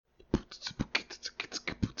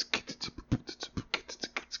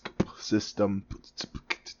system.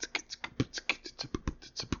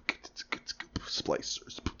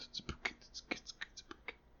 Splicers.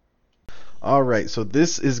 Alright, so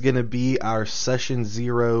this is going to be our Session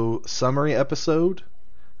 0 summary episode.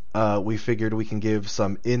 We figured we can give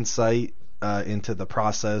some insight into the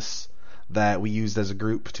process that we used as a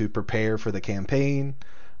group to prepare for the campaign.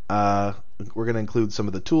 We're going to include some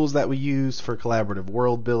of the tools that we use for collaborative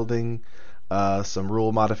world building, some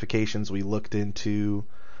rule modifications we looked into.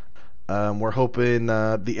 We're hoping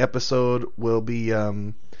the episode will be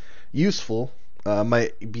useful,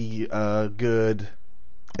 might be a good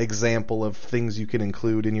example of things you can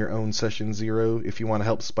include in your own Session 0 if you want to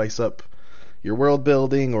help spice up your world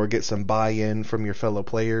building or get some buy-in from your fellow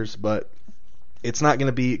players, but it's not going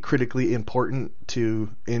to be critically important to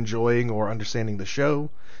enjoying or understanding the show.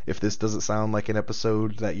 If this doesn't sound like an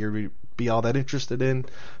episode that you'll be all that interested in,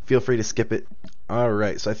 feel free to skip it.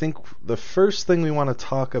 Alright, so I think the first thing we want to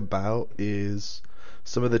talk about is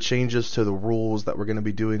some of the changes to the rules that we're going to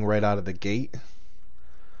be doing right out of the gate.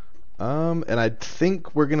 And I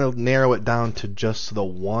think we're going to narrow it down to just the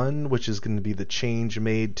one, which is going to be the change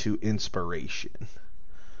made to inspiration.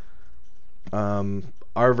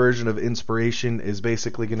 Our version of inspiration is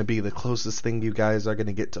basically going to be the closest thing you guys are going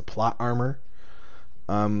to get to plot armor.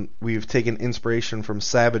 We've taken inspiration from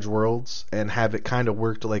Savage Worlds and have it kind of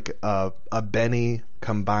worked like a Benny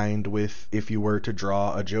combined with if you were to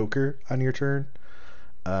draw a Joker on your turn.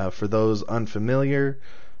 For those unfamiliar,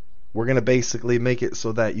 we're going to basically make it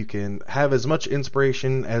so that you can have as much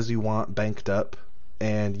inspiration as you want banked up,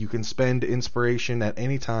 and you can spend inspiration at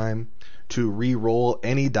any time to re-roll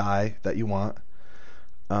any die that you want.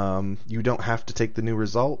 You don't have to take the new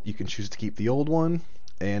result. You can choose to keep the old one.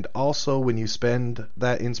 And also, when you spend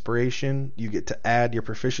that inspiration, you get to add your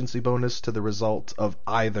proficiency bonus to the result of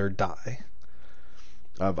either die,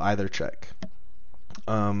 of either check.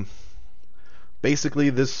 Basically,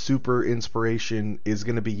 this super inspiration is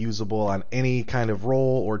going to be usable on any kind of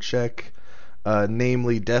roll or check,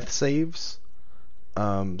 namely death saves.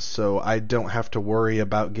 So I don't have to worry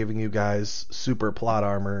about giving you guys super plot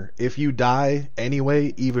armor. If you die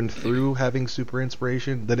anyway, even through having super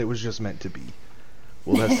inspiration, then it was just meant to be.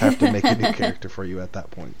 We'll just have to make a new character for you at that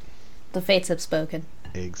point. The fates have spoken.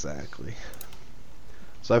 Exactly.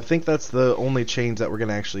 So I think that's the only change that we're going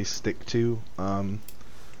to actually stick to.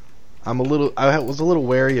 I was a little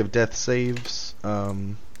wary of death saves,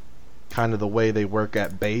 kind of the way they work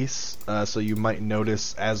at base, so you might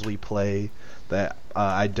notice as we play that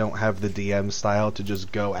I don't have the DM style to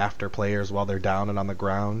just go after players while they're down and on the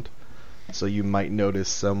ground, so you might notice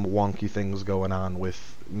some wonky things going on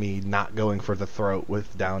with me not going for the throat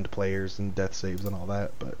with downed players and death saves and all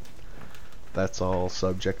that, but that's all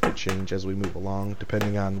subject to change as we move along,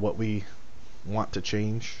 depending on what we want to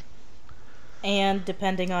change. And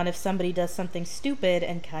depending on if somebody does something stupid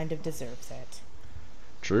and kind of deserves it.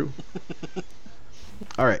 True.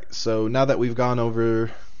 Alright, so now that we've gone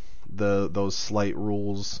over those slight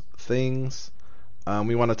rules things,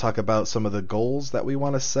 we want to talk about some of the goals that we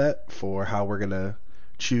want to set for how we're going to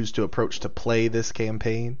choose to approach to play this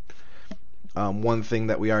campaign. One thing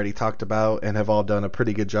that we already talked about and have all done a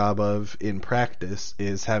pretty good job of in practice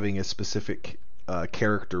is having a specific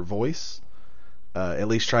character voice. At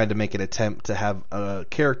least trying to make an attempt to have a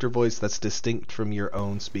character voice that's distinct from your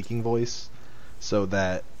own speaking voice, so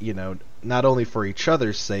that, you know, not only for each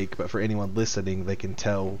other's sake, but for anyone listening, they can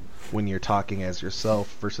tell when you're talking as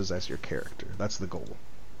yourself versus as your character. That's the goal.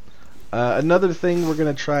 Another thing we're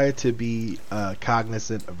going to try to be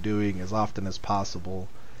cognizant of doing as often as possible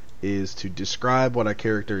is to describe what our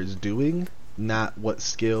character is doing, not what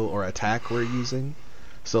skill or attack we're using.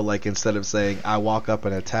 So, like, instead of saying, I walk up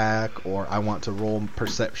and attack, or I want to roll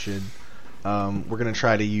perception, we're going to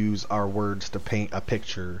try to use our words to paint a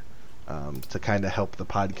picture to kind of help the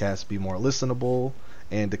podcast be more listenable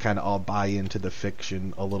and to kind of all buy into the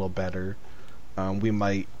fiction a little better. We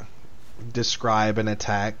might describe an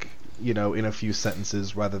attack, you know, in a few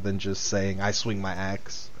sentences rather than just saying, I swing my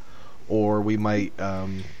axe. Or we might...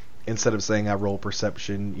 instead of saying I roll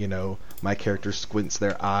perception, you know, my character squints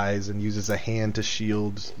their eyes and uses a hand to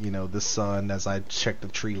shield, you know, the sun as I check the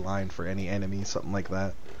tree line for any enemy, something like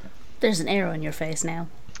that. There's an arrow in your face now.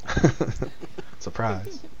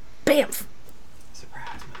 Surprise. Bamf!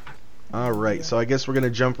 Surprise. Alright, so I guess we're going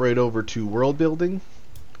to jump right over to world building.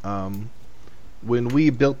 When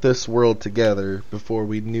we built this world together, before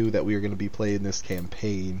we knew that we were going to be playing this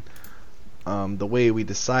campaign, the way we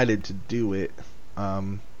decided to do it,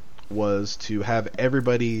 was to have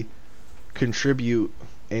everybody contribute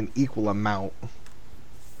an equal amount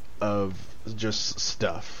of just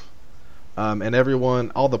stuff. And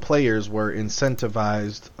everyone, all the players were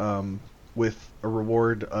incentivized with a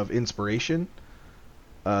reward of inspiration,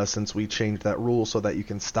 since we changed that rule so that you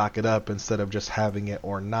can stock it up instead of just having it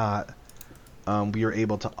or not. We were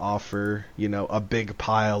able to offer, a big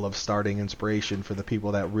pile of starting inspiration for the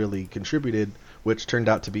people that really contributed, which turned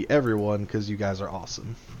out to be everyone because you guys are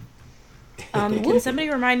awesome. Can somebody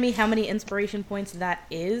remind me how many inspiration points that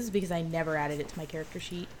is? Because I never added it to my character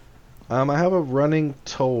sheet. I have a running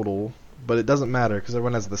total, but it doesn't matter because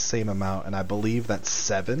everyone has the same amount, and I believe that's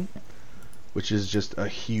 7, which is just a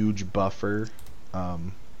huge buffer.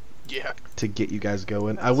 To get you guys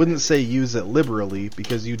going. I wouldn't say use it liberally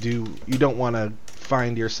because you don't want to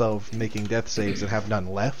find yourself making death saves and have none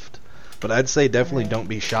left. But I'd say definitely don't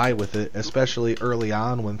be shy with it, especially early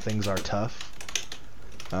on when things are tough.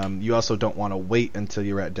 You also don't want to wait until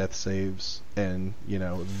you're at death saves and,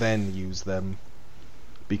 then use them.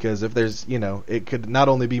 Because if there's, it could not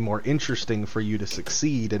only be more interesting for you to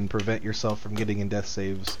succeed and prevent yourself from getting in death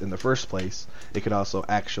saves in the first place, it could also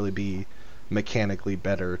actually be mechanically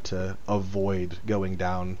better to avoid going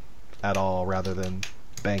down at all rather than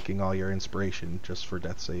banking all your inspiration just for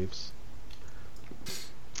death saves.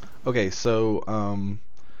 Okay, so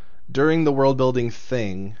during the world building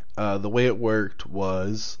thing, the way it worked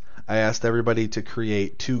was I asked everybody to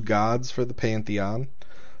create 2 gods for the Pantheon,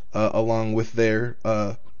 along with their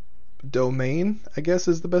domain, I guess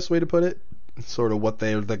is the best way to put it. Sort of what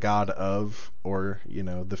they're the god of, or,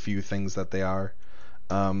 the few things that they are.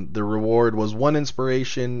 The reward was 1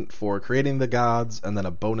 inspiration for creating the gods, and then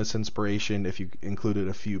a bonus inspiration if you included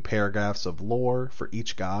a few paragraphs of lore for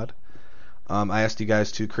each god. I asked you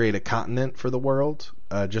guys to create a continent for the world,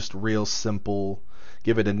 just real simple,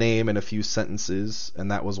 give it a name and a few sentences,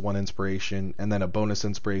 and that was 1 inspiration, and then a bonus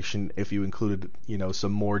inspiration if you included,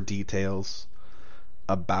 some more details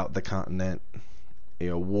about the continent,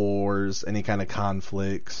 wars, any kind of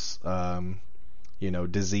conflicts,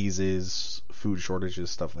 diseases, food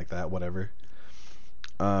shortages, stuff like that, whatever.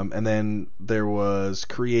 And then there was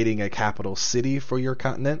creating a capital city for your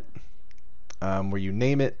continent, where you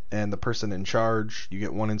name it, and the person in charge, you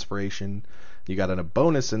get 1 inspiration. You got a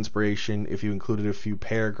bonus inspiration if you included a few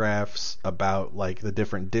paragraphs about, the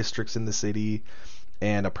different districts in the city,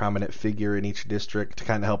 and a prominent figure in each district to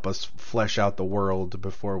kind of help us flesh out the world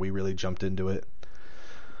before we really jumped into it.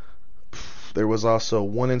 There was also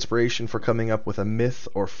 1 inspiration for coming up with a myth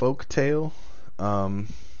or folk tale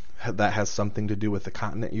that has something to do with the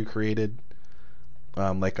continent you created.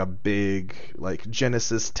 Like a big,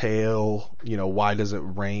 Genesis tale, why does it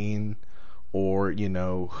rain? Or,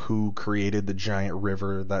 who created the giant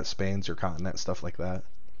river that spans your continent, stuff like that.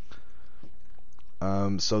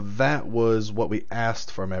 So that was what we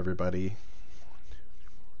asked from everybody.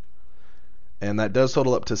 And that does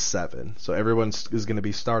total up to 7. So everyone is going to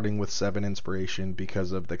be starting with 7 inspiration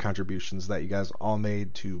because of the contributions that you guys all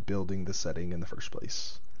made to building the setting in the first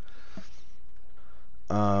place.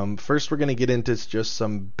 First, we're going to get into just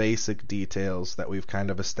some basic details that we've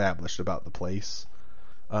kind of established about the place.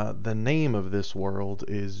 The name of this world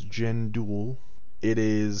is Jendul. It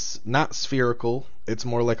is not spherical. It's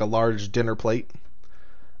more like a large dinner plate.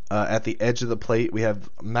 At the edge of the plate, we have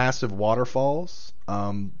massive waterfalls,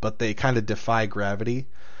 but they kind of defy gravity,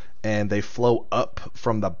 and they flow up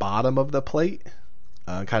from the bottom of the plate,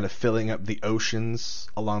 kind of filling up the oceans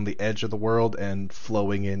along the edge of the world and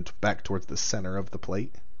flowing in back towards the center of the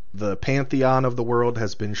plate. The pantheon of the world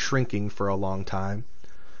has been shrinking for a long time.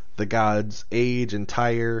 The gods age and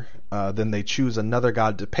tire, then they choose another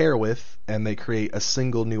god to pair with, and they create a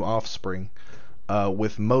single new offspring,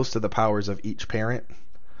 with most of the powers of each parent.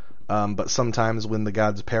 But sometimes when the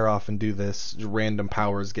gods pair off and do this, random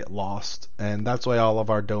powers get lost. And that's why all of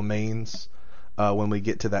our domains, when we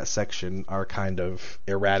get to that section, are kind of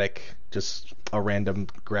erratic. Just a random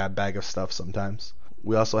grab bag of stuff sometimes.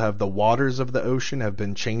 We also have the waters of the ocean have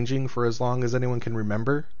been changing for as long as anyone can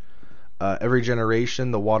remember. Every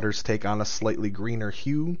generation, the waters take on a slightly greener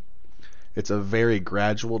hue. It's a very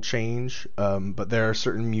gradual change, but there are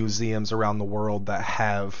certain museums around the world that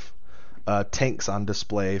have tanks on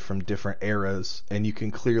display from different eras, and you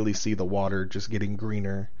can clearly see the water just getting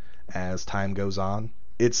greener as time goes on.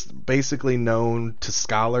 It's basically known to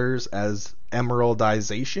scholars as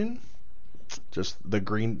emeraldization, just the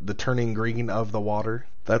turning green of the water.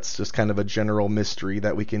 That's just kind of a general mystery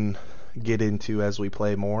that we can get into as we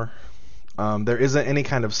play more. There isn't any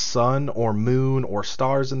kind of sun or moon or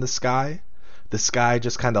stars in the sky. The sky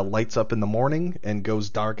just kind of lights up in the morning and goes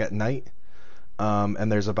dark at night.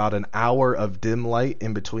 And there's about an hour of dim light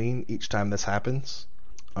in between each time this happens.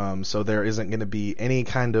 So there isn't going to be any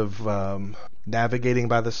kind of navigating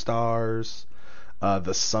by the stars.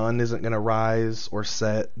 The sun isn't going to rise or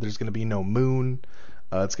set. There's going to be no moon.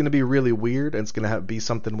 It's going to be really weird, and it's going to be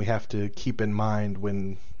something we have to keep in mind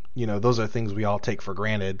when, those are things we all take for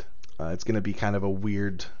granted. It's going to be kind of a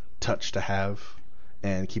weird touch to have,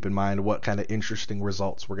 and keep in mind what kind of interesting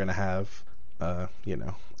results we're going to have,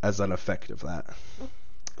 as an effect of that.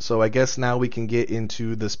 So I guess now we can get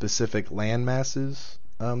into the specific land masses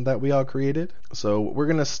that we all created. So we're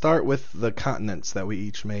going to start with the continents that we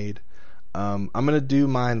each made. I'm going to do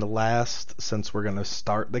mine last since we're going to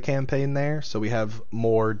start the campaign there, so we have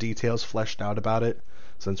more details fleshed out about it,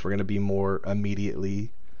 since we're going to be more immediately,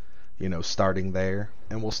 starting there.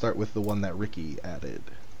 And we'll start with the one that Ricky added.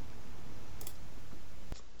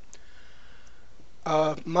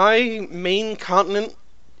 My main continent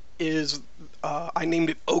is, I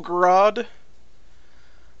named it Ogorod.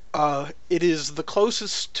 It is the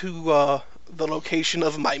closest to the location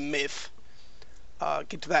of my myth.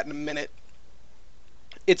 Get to that in a minute.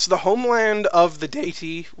 It's the homeland of the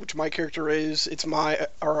deity, which my character is. It's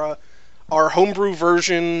our homebrew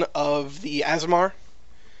version of the Aasimar.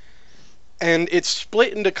 And it's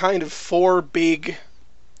split into kind of 4 big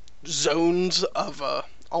zones of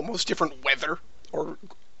almost different weather. Or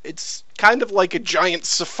it's kind of like a giant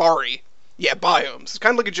safari. Yeah, biomes. It's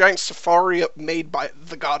kind of like a giant safari made by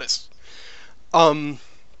the goddess. And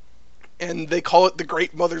they call it the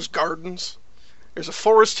Great Mother's Gardens. There's a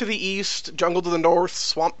forest to the east, jungle to the north,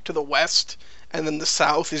 swamp to the west, and then the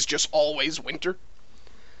south is just always winter.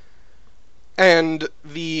 And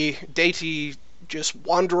the deity just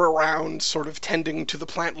wander around, sort of tending to the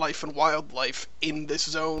plant life and wildlife in this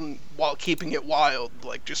zone while keeping it wild,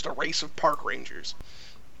 like just a race of park rangers.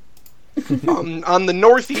 On the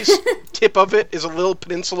northeast tip of it is a little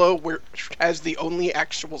peninsula which has the only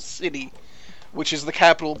actual city, which is the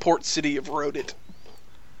capital port city of Rodit.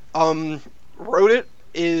 Rodit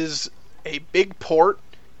is a big port.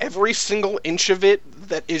 Every single inch of it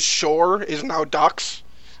that is shore is now docks.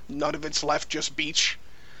 None of it's left just beach.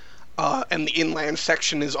 And the inland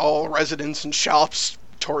section is all residents and shops,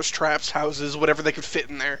 tourist traps, houses, whatever they could fit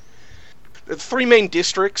in there. The 3 main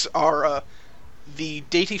districts are the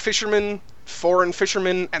deity fishermen, foreign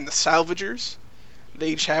fishermen, and the salvagers. They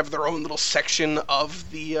each have their own little section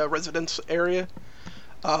of the residence area.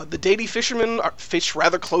 The deity fishermen fish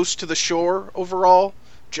rather close to the shore overall,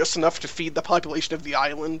 just enough to feed the population of the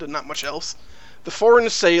island and not much else. The foreign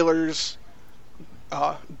sailors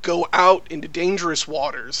go out into dangerous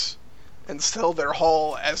waters and sell their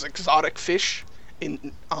haul as exotic fish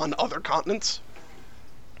on other continents.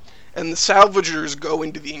 And the salvagers go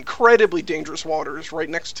into the incredibly dangerous waters right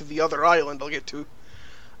next to the other island I'll get to,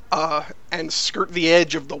 and skirt the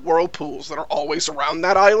edge of the whirlpools that are always around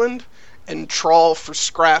that island, and trawl for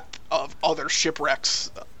scrap of other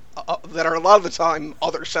shipwrecks that are a lot of the time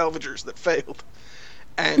other salvagers that failed,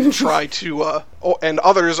 and try to, and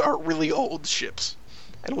others are really old ships,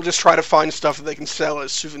 and we'll just try to find stuff that they can sell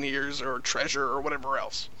as souvenirs or treasure or whatever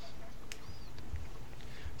else.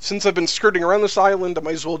 Since I've been skirting around this island, I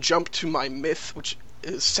might as well jump to my myth, which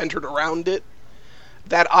is centered around it.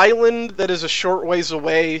 That island that is a short ways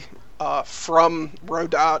away from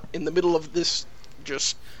Rodot, in the middle of this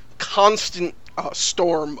just constant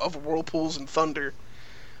storm of whirlpools and thunder,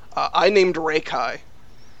 I named Reikai.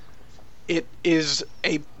 It is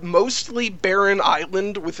a mostly barren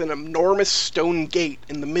island with an enormous stone gate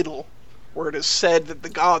in the middle, where it is said that the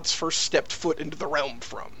gods first stepped foot into the realm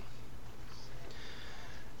from.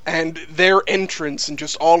 And their entrance and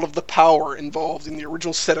just all of the power involved in the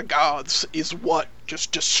original set of gods is what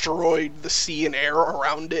just destroyed the sea and air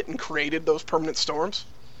around it and created those permanent storms,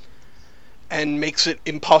 and makes it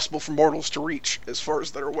impossible for mortals to reach, as far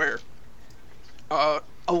as they're aware.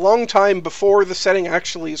 A long time before the setting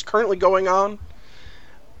actually is currently going on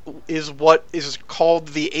is what is called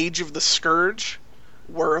the Age of the Scourge,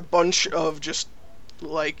 where a bunch of just,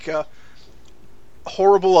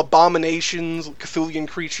 horrible abominations, Cthulhian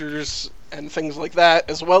creatures, and things like that,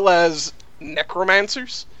 as well as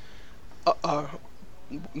necromancers. I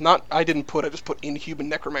just put inhuman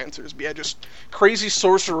necromancers, but yeah, just crazy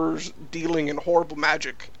sorcerers dealing in horrible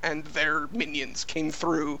magic, and their minions came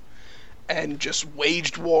through and just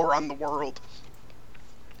waged war on the world,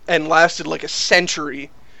 and lasted like a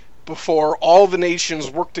century before all the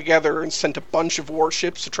nations worked together and sent a bunch of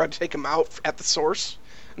warships to try to take them out at the source.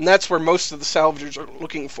 And that's where most of the salvagers are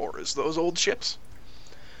looking for, is those old ships.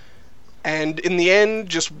 And in the end,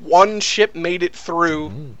 just one ship made it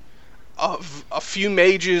through, of a few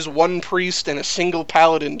mages, one priest, and a single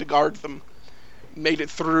paladin to guard them, made it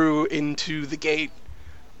through into the gate,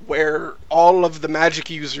 where all of the magic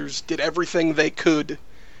users did everything they could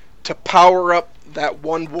to power up that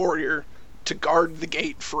one warrior to guard the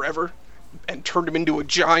gate forever, and turned him into a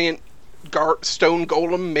giant stone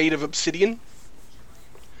golem made of obsidian,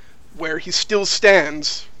 where he still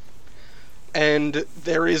stands. And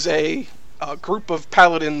there is a group of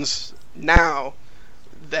paladins now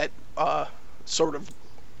that sort of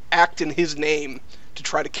act in his name to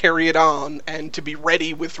try to carry it on and to be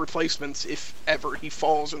ready with replacements if ever he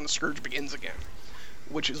falls and the Scourge begins again,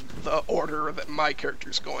 which is the order that my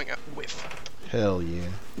character's going with. Hell yeah.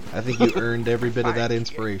 I think you earned every bit of that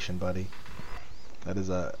inspiration, buddy. That is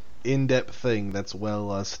a in-depth thing that's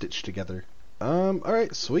well stitched together.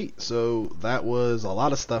 Alright, sweet. So that was a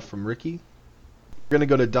lot of stuff from Ricky. We're going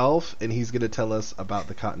to go to Dolph, and he's going to tell us about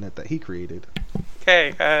the continent that he created.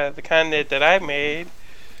 Okay, the continent that I made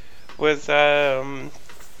was an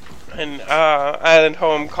island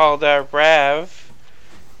home called Rav,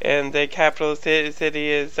 and the capital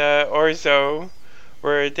city is Orzo,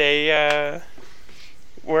 where the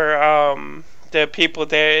people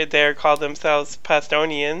there call themselves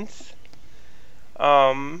Pastonians.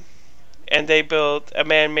 And they built a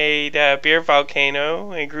man-made beer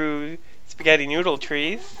volcano and grew spaghetti noodle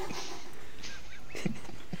trees.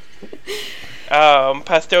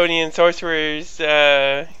 Pastonian sorcerers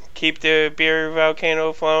keep the beer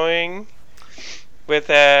volcano flowing with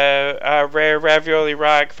a rare ravioli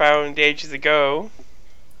rock found ages ago.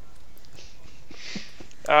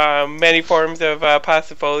 Many forms of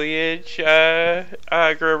pasta foliage grew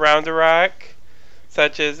around the rock,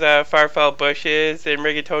 such as farfel bushes and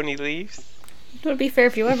rigatoni leaves. It would be fair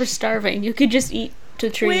if you were ever starving. You could just eat the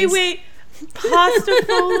trees. Wait. Pasta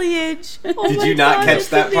foliage. Oh Did my you not God, catch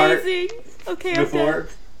that's that part amazing. Okay, before?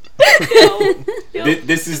 No.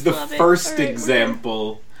 This is the Love it. first All right,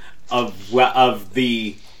 example of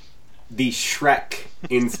the Shrek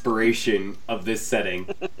inspiration of this setting.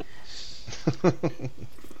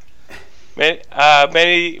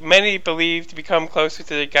 Many believe to become closer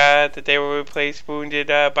to the god that they will replace wounded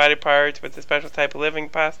body parts with a special type of living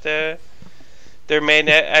pasta. Their main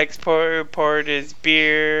export is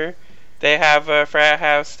beer. They have a frat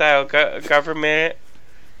house style government,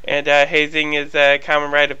 and hazing is a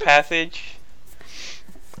common rite of passage.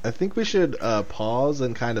 I think we should pause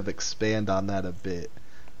and kind of expand on that a bit.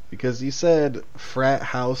 Because you said frat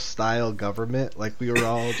house style government, like we were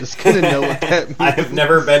all just gonna know what that means. I have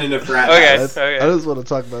never been in a frat Okay. house. I just want to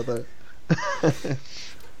talk about that.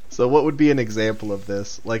 So what would be an example of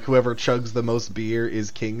this? Like whoever chugs the most beer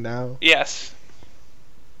is king now? Yes.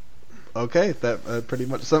 Okay, that pretty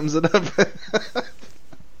much sums it up.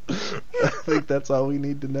 I think that's all we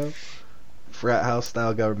need to know. Frat house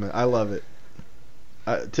style government. I love it.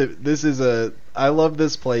 I love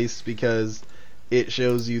this place because it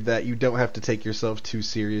shows you that you don't have to take yourself too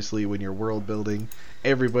seriously when you're world building.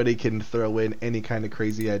 Everybody can throw in any kind of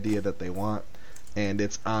crazy idea that they want, and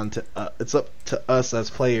it's up to us as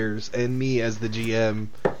players and me as the GM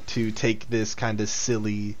to take this kind of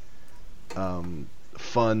silly,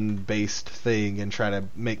 fun-based thing and try to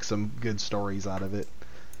make some good stories out of it.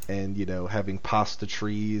 And, having pasta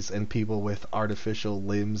trees and people with artificial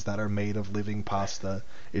limbs that are made of living pasta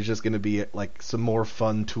is just going to be like some more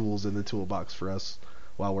fun tools in the toolbox for us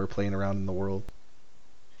while we're playing around in the world.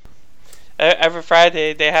 Every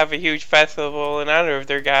Friday they have a huge festival in honor of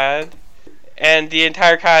their god, and the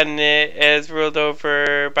entire continent is ruled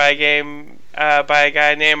over by a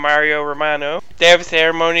guy named Mario Romano. They have a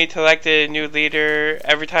ceremony to elect a new leader.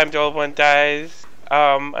 Every time the old one dies,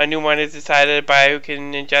 a new one is decided by who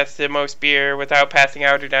can ingest the most beer without passing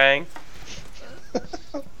out or dying.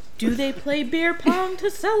 Do they play beer pong to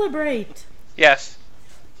celebrate? Yes.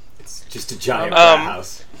 It's just a giant frat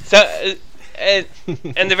house. So,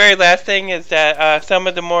 and the very last thing is that some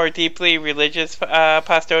of the more deeply religious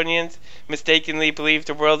Pastonians mistakenly believe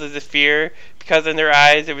the world is a sphere because in their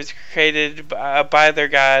eyes it was created by their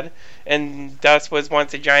god and thus was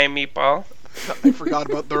once a giant meatball. I forgot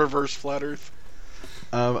about the reverse flat Earth.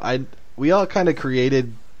 We all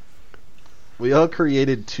created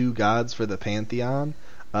two gods for the pantheon,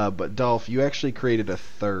 but Dolph, you actually created a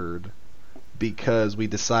third because we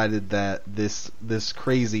decided that this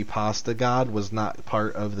crazy pasta god was not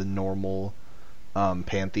part of the normal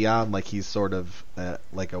pantheon. Like he's sort of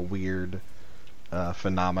like a weird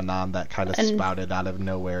phenomenon that kind of spouted out of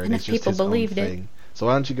nowhere, and it's just his own thing. So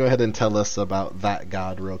why don't you go ahead and tell us about that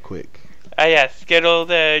god real quick? Yes, good old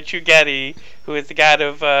Truggetti, who is the god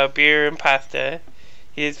of beer and pasta.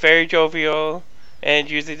 He is very jovial and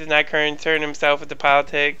usually does not concern himself with the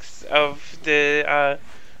politics of the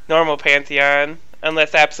normal pantheon,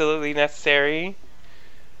 unless absolutely necessary.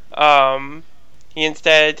 He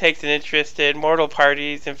instead takes an interest in mortal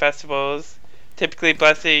parties and festivals, typically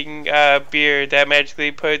blessing beer that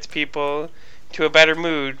magically puts people to a better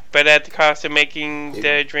mood, but at the cost of making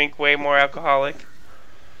the drink way more alcoholic.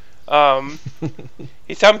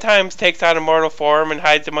 He sometimes takes on a mortal form and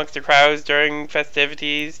hides amongst the crowds during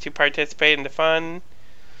festivities to participate in the fun.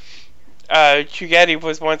 Chugetti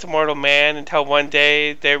was once a mortal man until one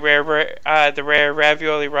day the rare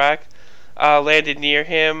ravioli rock landed near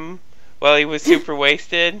him while he was super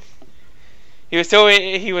wasted. He was so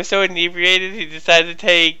inebriated he decided to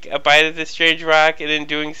take a bite of the strange rock, and in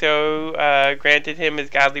doing so, granted him his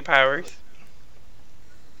godly powers.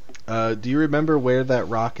 Do you remember where that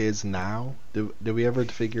rock is now? Did we ever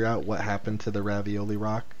figure out what happened to the ravioli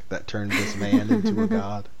rock that turned this man into a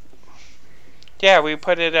god? Yeah, we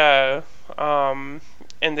put it in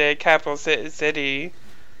the capital city,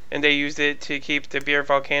 and they used it to keep the beer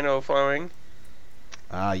volcano flowing.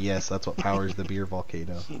 Ah, yes, that's what powers the beer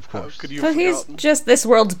volcano. Of course. Could you So have he's forgotten? just this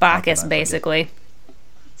world's Bacchus, forget? basically.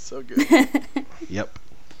 So good. Yep.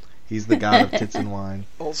 He's the god of tits and wine.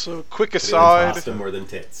 Also, quick It's aside, pasta more than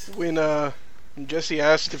tits. when Jesse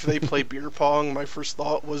asked if they play beer pong, my first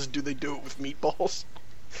thought was, do they do it with meatballs?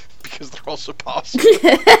 Because they're also pasta.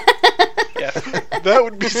 Yeah. That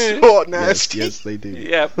would be so nasty. Yes, they do.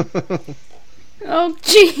 Yep. Oh,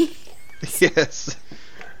 gee. Yes.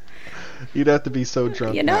 You'd have to be so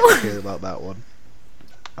drunk You not know? to care about that one.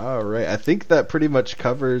 All right, I think that pretty much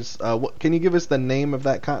covers. Can you give us the name of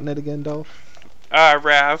that continent again, Dolph?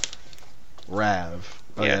 Rav. Rav.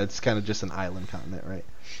 Oh Yeah. yeah, it's kind of just an island continent, right?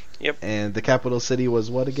 Yep. And the capital city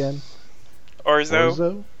was what again? Orzo.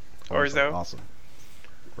 Orzo. Orzo. Awesome.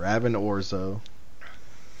 Rav and Orzo.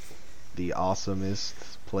 The awesomest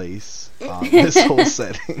place on this whole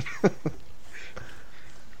setting.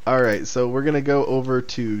 Alright, so we're going to go over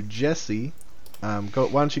to Jesse. Why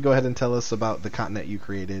don't you go ahead and tell us about the continent you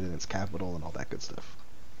created and its capital and all that good stuff.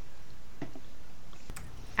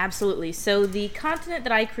 Absolutely. So the continent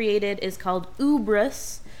that I created is called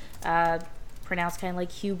Ubrus, pronounced kind of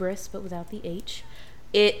like hubris, but without the H.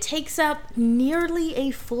 It takes up nearly a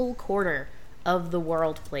full quarter of the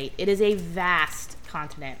world plate. It is a vast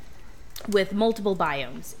continent with multiple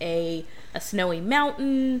biomes, a snowy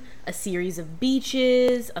mountain, a series of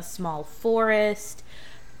beaches, a small forest,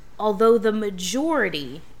 although the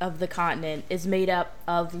majority of the continent is made up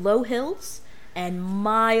of low hills and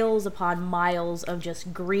miles upon miles of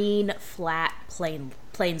just green, flat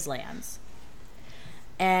plains lands.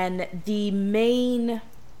 And the main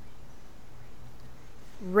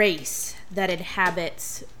race that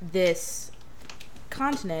inhabits this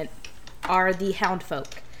continent are the Hound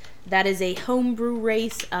Folk. That is a homebrew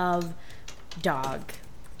race of dog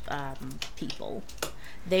people.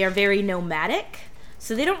 They are very nomadic,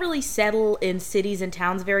 so they don't really settle in cities and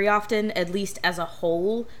towns very often, at least as a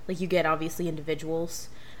whole. Like, you get obviously individuals,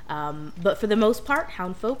 but for the most part,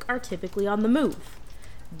 Hound Folk are typically on the move.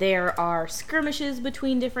 There are skirmishes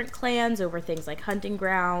between different clans over things like hunting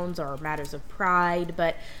grounds or matters of pride,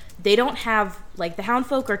 but they don't have, like, the Hound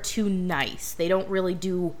Folk are too nice. They don't really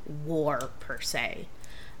do war per se.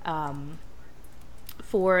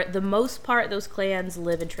 For the most part, those clans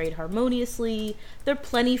live and trade harmoniously. They're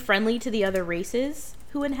plenty friendly to the other races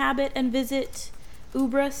who inhabit and visit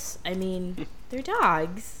Ubrus. I mean, they're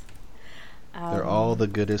dogs. They're all the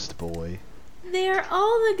goodest boy. They're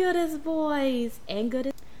all the goodest boys and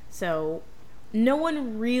goodest. So, no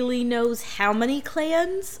one really knows how many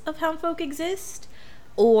clans of Houndfolk exist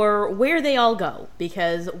or where they all go,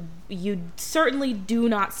 because you certainly do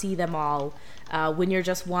not see them all when you're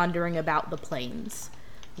just wandering about the plains.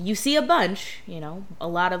 You see a bunch, a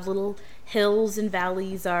lot of little hills and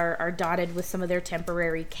valleys are dotted with some of their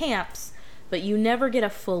temporary camps, but you never get a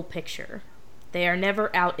full picture. They are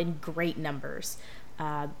never out in great numbers.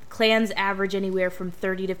 Clans average anywhere from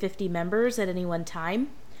 30 to 50 members at any one time.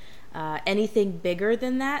 Anything bigger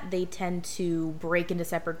than that, they tend to break into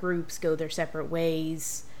separate groups, go their separate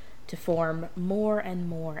ways, to form more and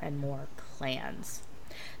more and more clans.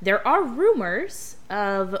 There are rumors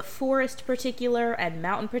of forest particular and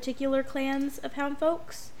mountain particular clans of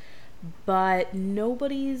Houndfolks, but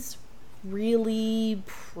nobody's really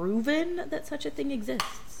proven that such a thing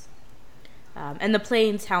exists. And the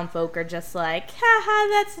plains Houndfolk are just like, haha,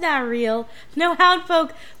 that's not real. No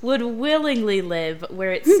Houndfolk would willingly live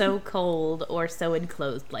where it's so cold or so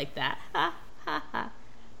enclosed like that. Ha ha ha.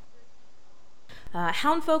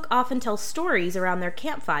 Houndfolk often tell stories around their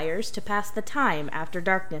campfires to pass the time after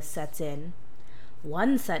darkness sets in.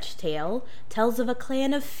 One such tale tells of a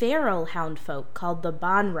clan of feral Houndfolk called the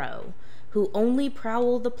Banro, who only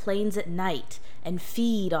prowl the plains at night and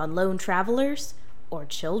feed on lone travelers or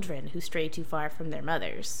children who stray too far from their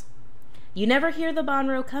mothers. You never hear the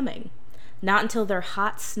Banro coming. not until their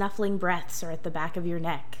hot, snuffling breaths are at the back of your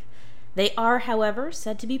neck. They are, however,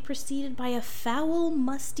 said to be preceded by a foul,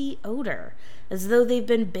 musty odor, as though they've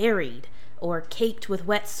been buried or caked with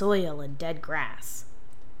wet soil and dead grass.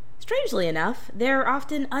 Strangely enough, there are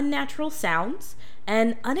often unnatural sounds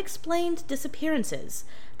and unexplained disappearances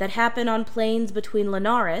that happen on plains between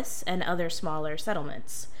Linares and other smaller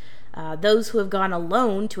settlements. Those who have gone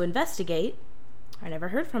alone to investigate are never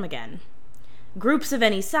heard from again. Groups of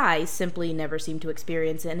any size simply never seem to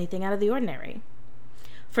experience anything out of the ordinary.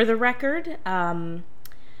 For the record, Banro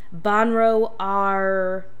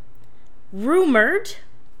are rumored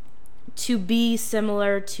to be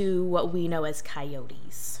similar to what we know as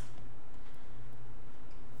coyotes.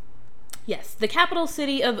 Yes, the capital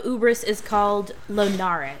city of Ubris is called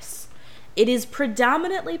Linares. It is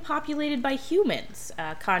predominantly populated by humans,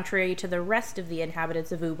 contrary to the rest of the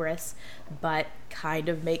inhabitants of Ubris, but kind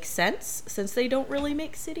of makes sense since they don't really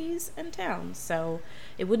make cities and towns, so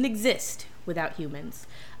it wouldn't exist without humans.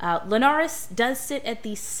 Linares does sit at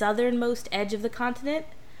the southernmost edge of the continent,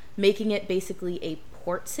 making it basically a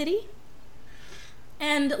port city.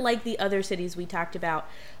 And like the other cities we talked about,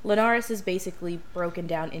 Linares is basically broken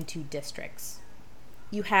down into districts.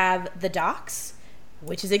 You have the docks,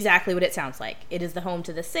 which is exactly what it sounds like. It is the home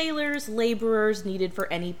to the sailors, laborers needed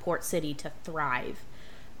for any port city to thrive.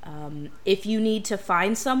 If you need to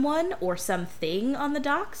find someone or something on the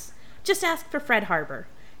docks, just ask for Fred Harbor.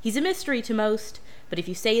 He's a mystery to most, but if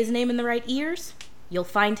you say his name in the right ears, you'll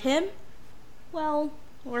find him, well,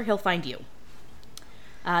 or he'll find you.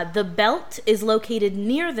 The Belt is located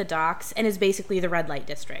near the docks and is basically the red light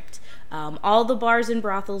district. All the bars and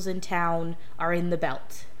brothels in town are in the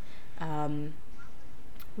Belt.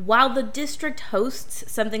 While the district hosts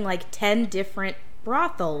something like 10 different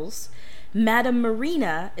brothels, Madame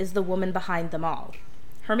Marina is the woman behind them all.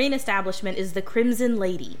 Her main establishment is the Crimson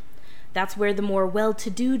Lady. That's where the more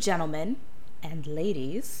well-to-do gentlemen and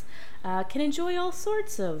ladies can enjoy all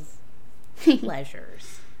sorts of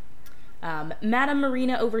pleasures. Madame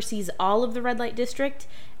Marina oversees all of the red light district,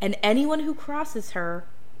 and anyone who crosses her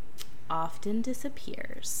often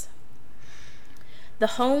disappears. The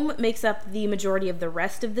home makes up the majority of the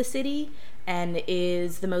rest of the city and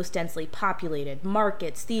is the most densely populated.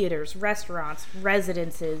 Markets, theaters, restaurants,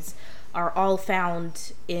 residences are all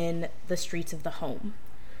found in the streets of the home.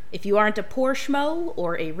 If you aren't a poor schmo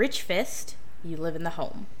or a rich fist, you live in the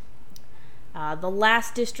home. The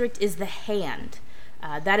last district is the Hand.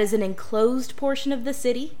 That is an enclosed portion of the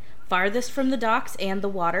city, farthest from the docks and the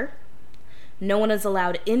water. No one is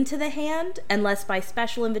allowed into the Hand unless by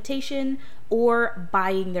special invitation or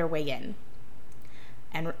buying their way in.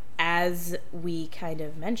 And as we kind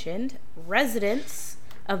of mentioned, residents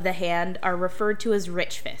of the Hand are referred to as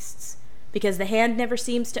rich fists because the Hand never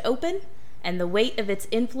seems to open, and the weight of its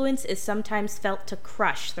influence is sometimes felt to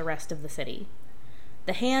crush the rest of the city.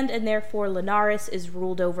 The Hand, and therefore Linares, is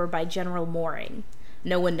ruled over by General Mooring.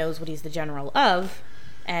 No one knows what he's the general of,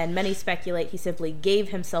 and many speculate he simply gave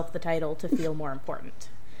himself the title to feel more important.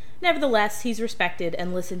 Nevertheless, he's respected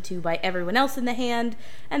and listened to by everyone else in the Hand,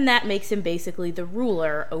 and that makes him basically the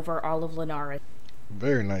ruler over all of Linares.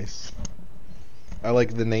 Very nice. I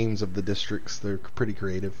like the names of the districts. They're pretty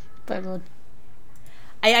creative.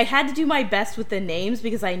 I had to do my best with the names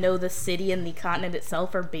because I know the city and the continent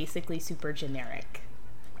itself are basically super generic.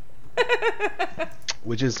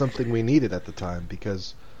 Which is something we needed at the time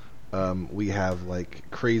because we have like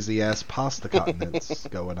crazy ass pasta continents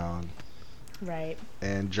going on. Right.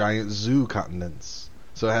 And giant zoo continents.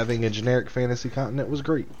 So having a generic fantasy continent was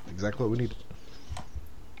great. Exactly what we needed.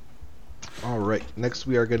 Alright, next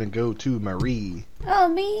we are going to go to Marie. Oh,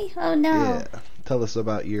 me? Oh, no. Yeah. Tell us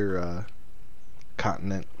about your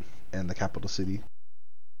continent and the capital city.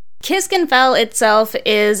 Kiskenfell itself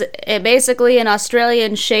is basically an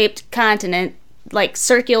Australian-shaped continent, like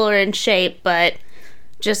circular in shape, but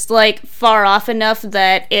just like far off enough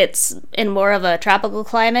that it's in more of a tropical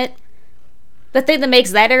climate. The thing that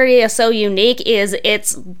makes that area so unique is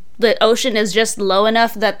the ocean is just low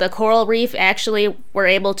enough that the coral reef actually were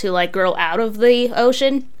able to like grow out of the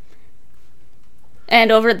ocean.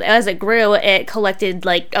 And as it grew, it collected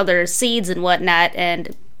like other seeds and whatnot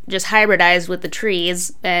and just hybridized with the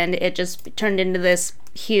trees, and it just turned into this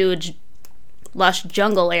huge, lush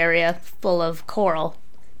jungle area full of coral.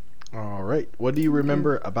 Alright, what do you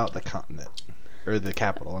remember about the continent? Or the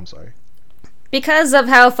capital, I'm sorry. Because of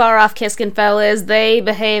how far off Kiskenfell is, they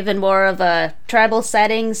behave in more of a tribal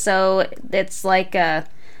setting, so it's like a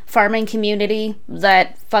farming community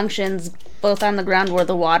that functions both on the ground where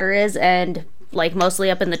the water is and like mostly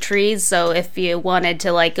up in the trees. So if you wanted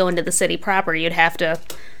to like go into the city proper, you'd have to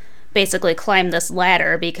basically climb this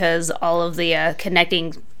ladder because all of the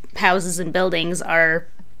connecting houses and buildings are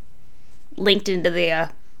linked into the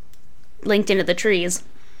trees.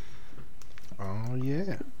 Oh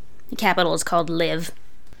yeah. The capital is called Liv.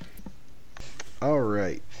 All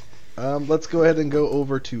right. Let's go ahead and go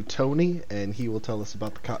over to Tony, and he will tell us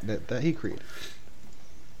about the continent that he created.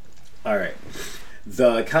 All right.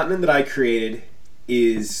 The continent that I created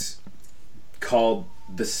is called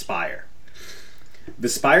the Spire. The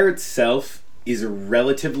Spire itself is a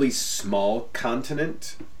relatively small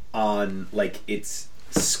continent on like its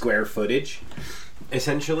square footage,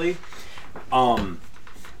 essentially.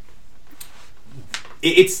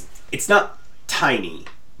 It's not tiny,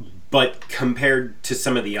 but compared to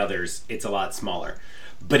some of the others, it's a lot smaller.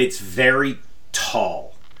 But it's very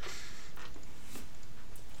tall.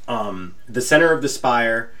 The center of the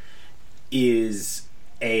spire is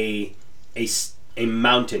a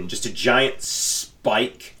mountain, just a giant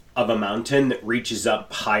spike of a mountain that reaches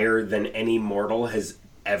up higher than any mortal has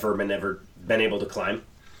ever been able to climb.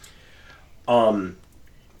 And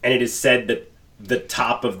it is said that the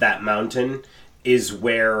top of that mountain is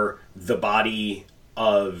where the body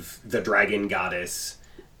of the dragon goddess,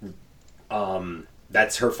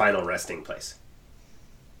 that's her final resting place.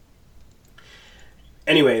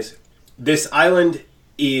 Anyways, this island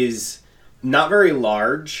is not very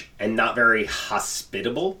large and not very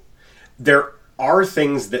hospitable. There are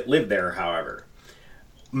things that live there, however.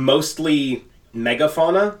 Mostly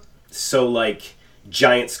megafauna, so like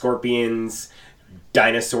giant scorpions,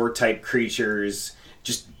 dinosaur-type creatures,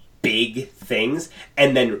 just big things,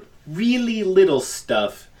 and then really little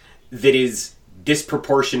stuff that is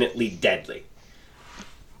disproportionately deadly.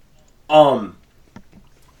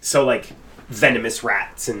 So like venomous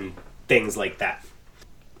rats and things like that.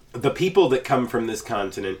 The people that come from this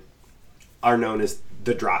continent are known as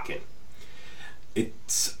the Draken.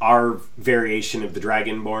 It's our variation of the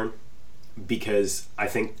Dragonborn, because I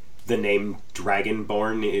think the name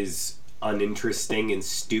Dragonborn is uninteresting and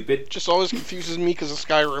stupid. Just always confuses me because of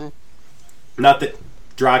Skyrim. Not that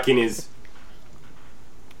Draken is...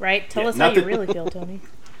 Right? Tell Yeah, us how not you that- really feel, Tony.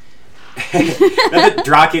 Not that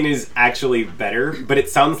Draken is actually better, but it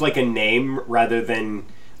sounds like a name rather than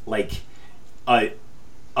like a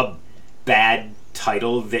bad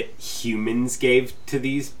title that humans gave to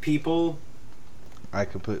these people. I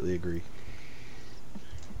completely agree.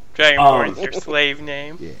 Dragonborn's your slave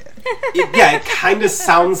name. Yeah. It kind of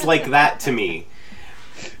sounds like that to me.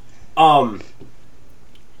 And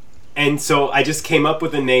so I just came up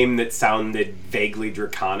with a name that sounded vaguely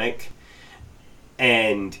draconic,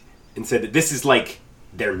 and said that this is like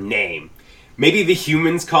their name. Maybe the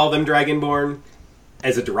humans call them Dragonborn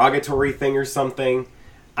as a derogatory thing or something.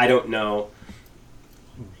 I don't know.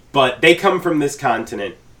 But they come from this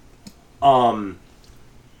continent.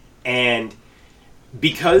 And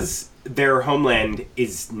because their homeland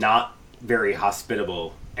is not very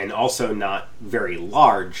hospitable and also not very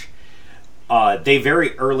large, they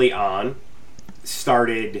very early on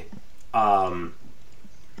started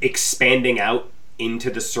expanding out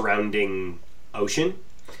into the surrounding ocean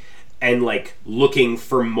and like looking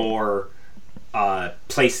for more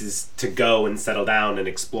places to go and settle down and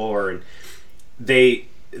explore. And they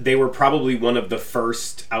were probably one of the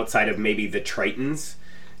first, outside of maybe the Tritons,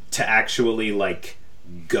 to actually like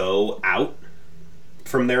go out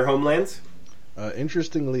from their homelands.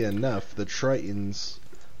 Interestingly enough, the Tritons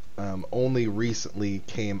only recently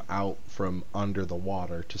came out from under the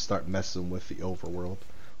water to start messing with the overworld.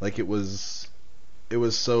 Like it was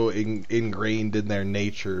so ingrained in their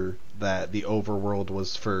nature that the overworld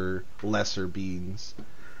was for lesser beings,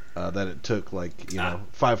 that it took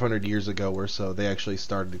 500 years ago or so they actually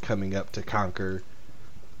started coming up to conquer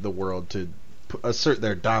the world, to assert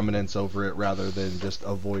their dominance over it rather than just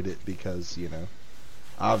avoid it, because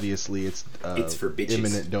obviously it's for bitches.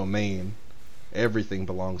 Eminent domain. Everything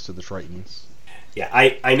belongs to the Tritons. Yeah,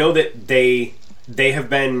 I know that they have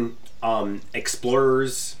been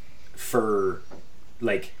explorers for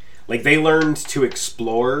like they learned to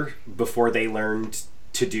explore before they learned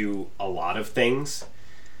to do a lot of things.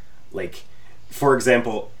 Like, for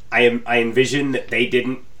example, I envision that they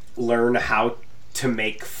didn't learn how to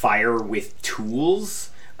make fire with tools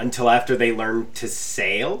until after they learned to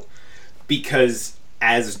sail, because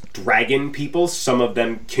as dragon people, some of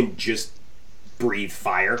them can just breathe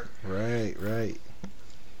fire. Right.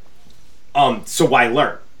 So why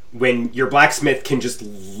learn when your blacksmith can just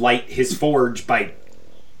light his forge by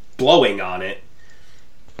blowing on it?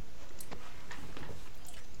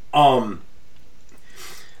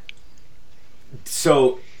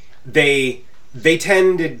 So they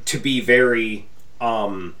tended to be very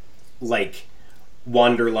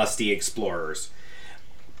wanderlusty explorers.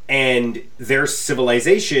 And their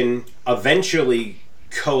civilization eventually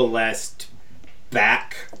coalesced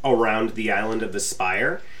back around the island of the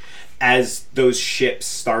Spire. As those ships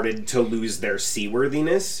started to lose their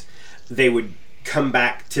seaworthiness, they would come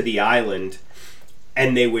back to the island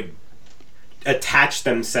and they would attach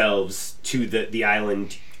themselves to the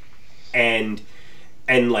island, and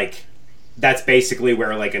like that's basically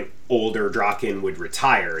where like an older Draken would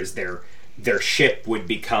retire, is their ship would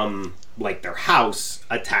become like their house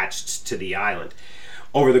attached to the island.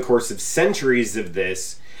 Over the course of centuries of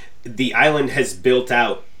this, the island has built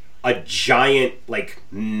out a giant like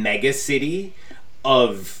mega city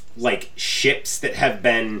of like ships that have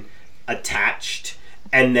been attached,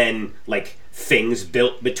 and then like things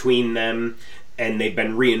built between them, and they've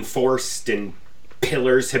been reinforced, and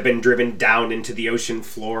pillars have been driven down into the ocean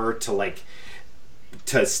floor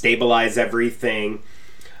to stabilize everything.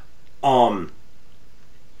 And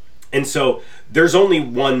so there's only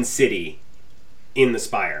one city in the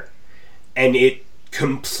Spire, and it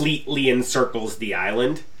completely encircles the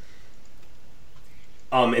island.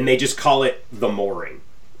 And they just call it the Mooring,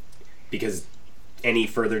 because any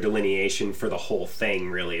further delineation for the whole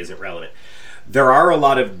thing really isn't relevant. There are a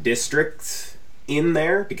lot of districts in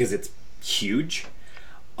there because it's huge.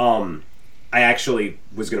 I actually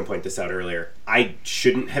was going to point this out earlier. I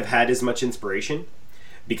shouldn't have had as much inspiration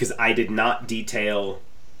because I did not detail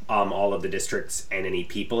all of the districts and any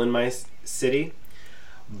people in my city.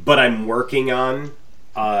 But I'm working on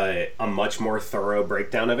a much more thorough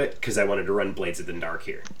breakdown of it because I wanted to run Blades of the Dark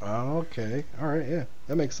here. Oh, okay. All right, yeah.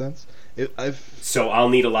 That makes sense. So I'll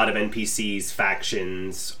need a lot of NPCs,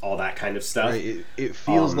 factions, all that kind of stuff. Right, it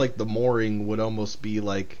feels like the Mooring would almost be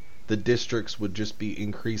like the districts would just be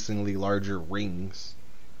increasingly larger rings,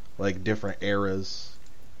 like different eras,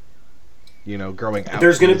 growing out.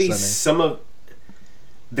 There's going to be some of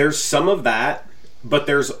that, but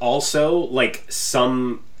there's also like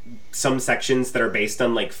some sections that are based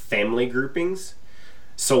on like family groupings.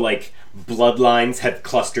 So like bloodlines have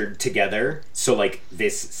clustered together. So like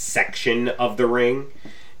this section of the ring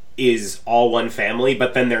is all one family,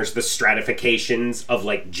 but then there's the stratifications of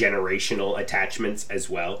like generational attachments as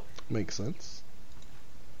well. Makes sense.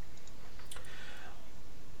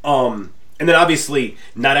 And then obviously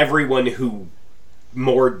not everyone who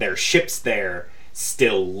moored their ships there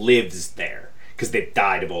still lives there because they've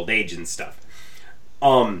died of old age and stuff.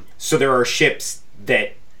 So there are ships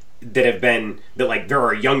that there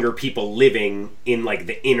are younger people living in like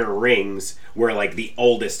the inner rings where like the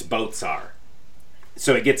oldest boats are.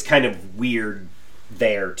 So it gets kind of weird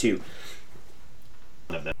there too.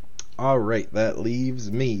 All right, that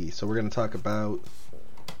leaves me. So we're going to talk about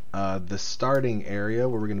the starting area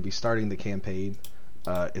where we're going to be starting the campaign.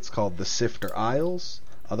 It's called the Sifter Isles,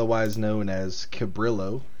 otherwise known as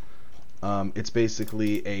Cabrillo. It's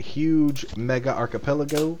basically a huge mega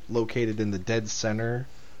archipelago located in the dead center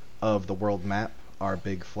of the world map, our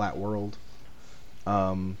big flat world.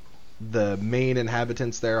 The main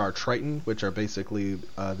inhabitants there are Triton, which are basically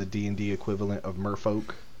the D&D equivalent of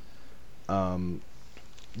merfolk.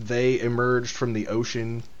 They emerged from the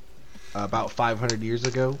ocean about 500 years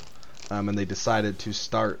ago, and they decided to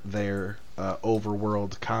start their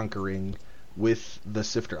overworld conquering with the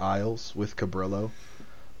Sifter Isles, with Cabrillo.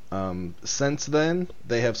 Since then,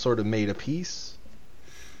 they have sort of made a peace,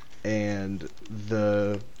 and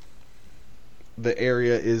the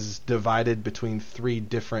area is divided between 3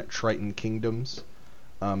 different Triton kingdoms.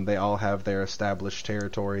 They all have their established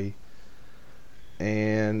territory,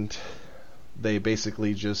 and they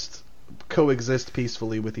basically just coexist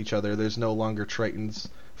peacefully with each other. There's no longer Tritons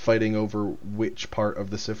fighting over which part of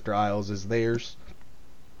the Sifter Isles is theirs.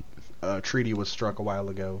 A treaty was struck a while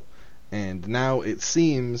ago, and now it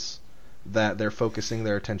seems that they're focusing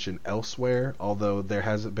their attention elsewhere, although there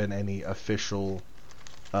hasn't been any official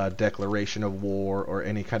declaration of war or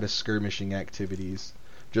any kind of skirmishing activities.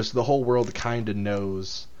 Just the whole world kind of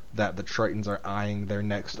knows that the Tritons are eyeing their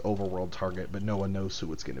next overworld target, but no one knows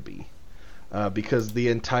who it's going to be. Because the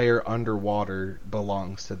entire underwater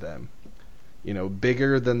belongs to them.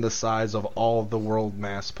 Bigger than the size of all the world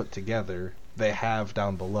mass put together, they have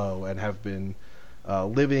down below and have been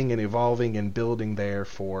living and evolving and building there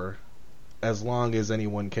for as long as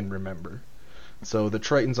anyone can remember. So the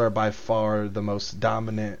Tritons are by far the most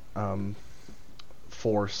dominant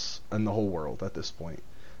force in the whole world at this point.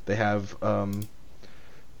 They have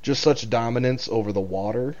just such dominance over the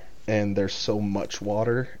water, and there's so much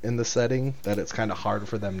water in the setting that it's kind of hard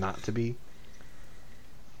for them not to be.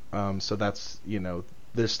 So that's,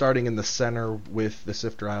 they're starting in the center with the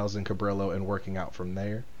Sifter Isles and Cabrillo and working out from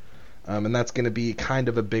there. And that's going to be kind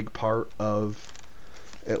of a big part of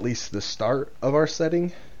at least the start of our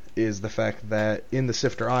setting, is the fact that in the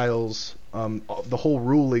Sifter Isles, the whole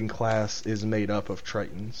ruling class is made up of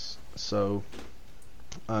Tritons. So,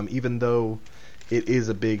 even though it is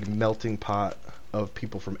a big melting pot of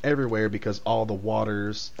people from everywhere, because all the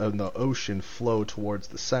waters of the ocean flow towards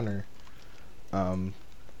the center,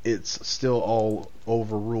 it's still all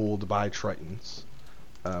overruled by Tritons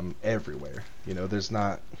everywhere. You know, there's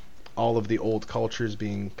not all of the old cultures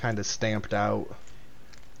being kind of stamped out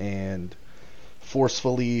and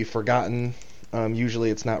forcefully forgotten. Usually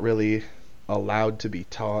it's not really allowed to be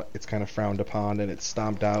taught. It's kind of frowned upon, and it's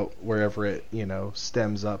stomped out wherever it, you know,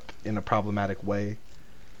 stems up in a problematic way.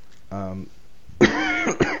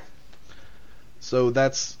 So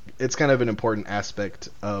it's kind of an important aspect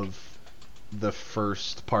of the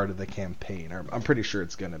first part of the campaign. I'm pretty sure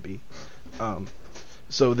it's going to be.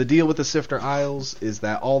 So the deal with the Sifter Isles is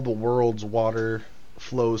that all the world's water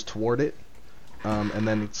flows toward it, and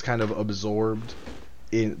then it's kind of absorbed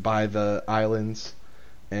by the islands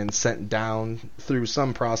and sent down through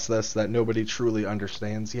some process that nobody truly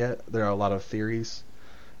understands yet. There are a lot of theories,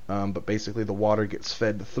 but basically the water gets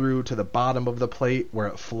fed through to the bottom of the plate, where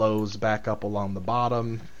it flows back up along the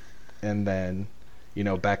bottom, and then, you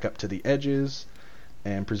know, back up to the edges,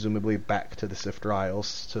 and presumably back to the Sifter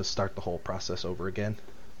Isles to start the whole process over again.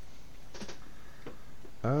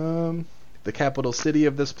 The capital city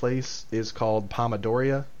of this place is called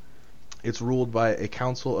Pomodoria. It's ruled by a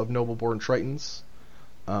council of noble-born Tritons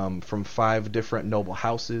from 5 different noble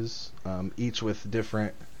houses, each with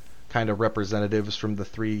different kind of representatives from the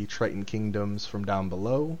 3 Triton kingdoms from down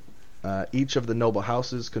below. Each of the noble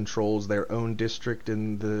houses controls their own district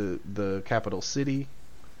in the capital city.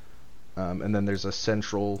 And then there's a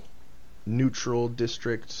central neutral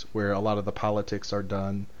district where a lot of the politics are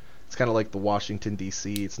done. It's kind of like the Washington,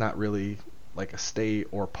 D.C. It's not really like a state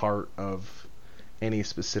or part of any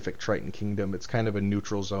specific Triton kingdom. It's kind of a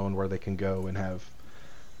neutral zone where they can go and have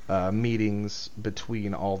meetings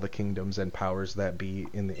between all the kingdoms and powers that be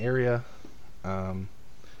in the area.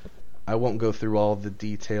 I won't go through all the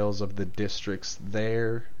details of the districts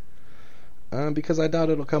there because I doubt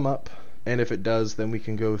it'll come up. And if it does, then we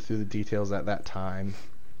can go through the details at that time.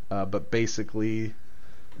 But basically,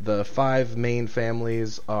 the 5 main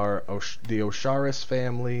families are the Osharis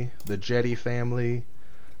family, the Jetty family,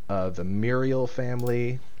 the Muriel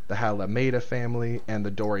family, the Halameda family, and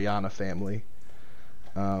the Doriana family.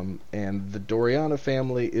 And the Doriana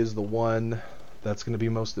family is the one that's going to be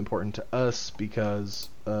most important to us because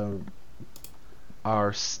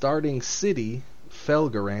our starting city,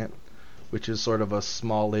 Felgarant, which is sort of a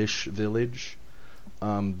smallish village,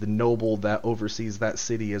 the noble that oversees that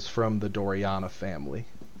city is from the Doriana family.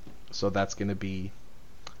 So that's going to be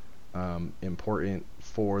important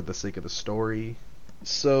for the sake of the story.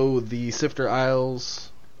 So the Sifter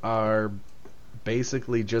Isles are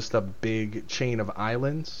basically just a big chain of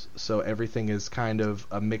islands. So everything is kind of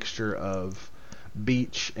a mixture of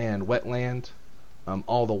beach and wetland.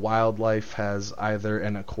 All the wildlife has either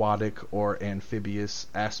an aquatic or amphibious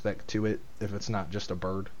aspect to it, if it's not just a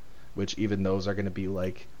bird, which even those are going to be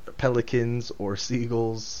like pelicans or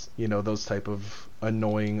seagulls, you know, those type of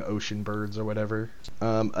annoying ocean birds or whatever.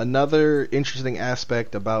 Another interesting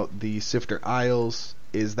aspect about the Sifter Isles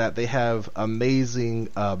is that they have amazing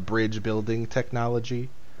bridge building technology.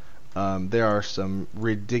 There are some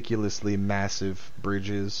ridiculously massive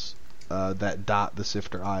bridges that dot the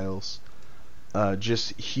Sifter Isles.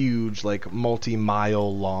 Just huge, like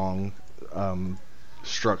multi-mile long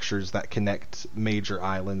structures that connect major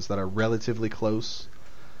islands that are relatively close.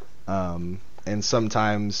 And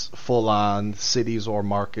sometimes full-on cities or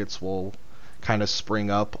markets will kind of spring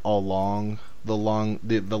up along the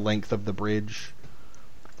length of the bridge.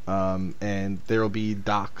 And there will be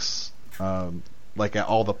docks, like at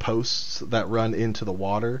all the posts that run into the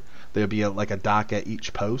water. There'll be like a dock at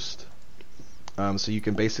each post. So you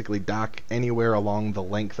can basically dock anywhere along the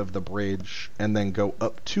length of the bridge and then go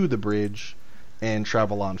up to the bridge and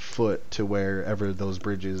travel on foot to wherever those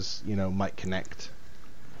bridges, you know, might connect.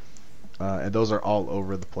 And those are all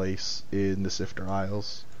over the place in the Sifter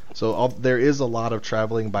Isles. So there is a lot of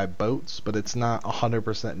traveling by boats, but it's not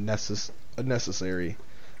 100% necessary,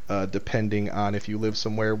 depending on if you live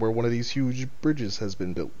somewhere where one of these huge bridges has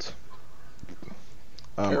been built.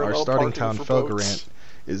 Our starting town, Felgarant,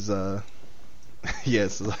 is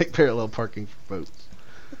yes, it's like parallel parking for boats.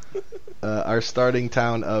 Our starting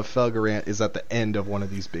town of Felgarant is at the end of one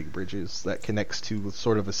of these big bridges that connects to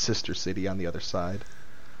sort of a sister city on the other side,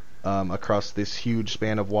 across this huge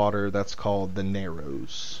span of water that's called the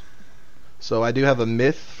Narrows. So I do have a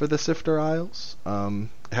myth for the Sifter Isles. It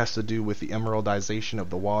has to do with the emeraldization of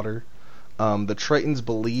the water. The Tritons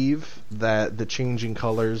believe that the changing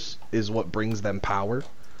colors is what brings them power,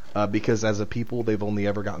 because as a people they've only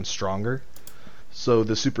ever gotten stronger. So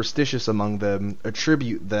the superstitious among them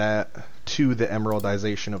attribute that to the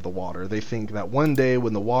emeraldization of the water. They think that one day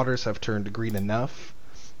when the waters have turned green enough,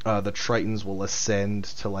 the Tritons will ascend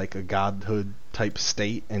to like a godhood type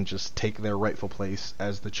state and just take their rightful place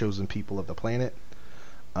as the chosen people of the planet.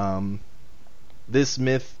 This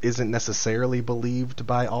myth isn't necessarily believed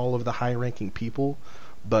by all of the high-ranking people,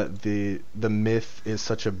 but the myth is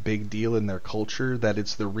such a big deal in their culture that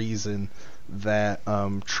it's the reason that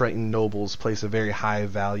Triton nobles place a very high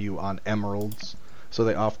value on emeralds. So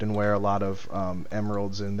they often wear a lot of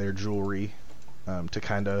emeralds in their jewelry to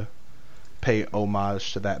kind of pay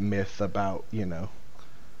homage to that myth about,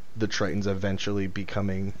 the Tritons eventually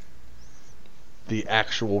becoming the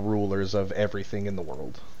actual rulers of everything in the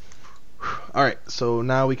world. Alright, so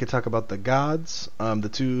now we can talk about the gods. The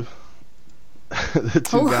two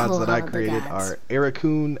gods that I created are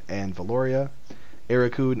Ericune and Valoria.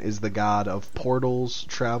 Ericune is the god of portals,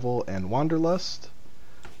 travel, and wanderlust.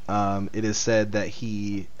 It is said that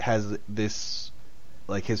he has this,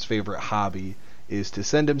 like his favorite hobby is to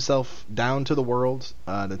send himself down to the world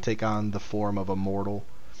to take on the form of a mortal.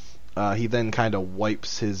 He then kind of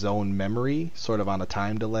wipes his own memory, sort of on a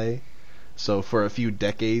time delay. So for a few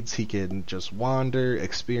decades, he can just wander,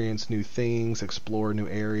 experience new things, explore new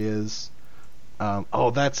areas.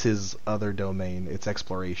 That's his other domain. It's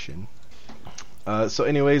exploration. So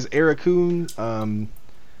anyways, Ericune,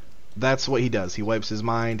 that's what he does. He wipes his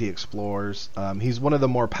mind, he explores. He's one of the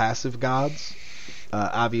more passive gods.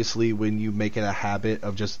 Obviously, when you make it a habit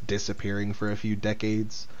of just disappearing for a few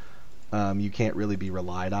decades, you can't really be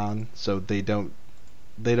relied on. So they don't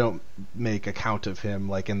make account of him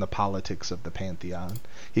like in the politics of the Pantheon.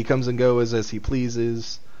 He comes and goes as he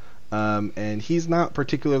pleases, and he's not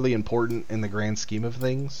particularly important in the grand scheme of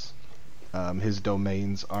things. His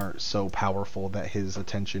domains aren't so powerful that his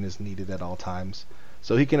attention is needed at all times.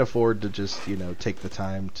 So he can afford to just, take the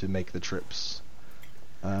time to make the trips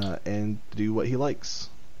and do what he likes.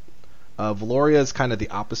 Valoria is kind of the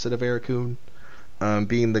opposite of Ericune.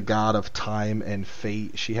 Being the god of time and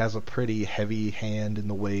fate, she has a pretty heavy hand in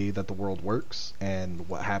the way that the world works and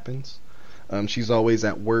what happens. She's always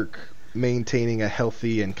at work maintaining a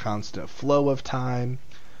healthy and constant flow of time,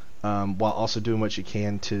 while also doing what she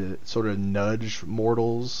can to sort of nudge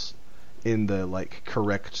mortals in the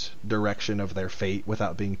correct direction of their fate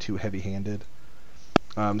without being too heavy-handed.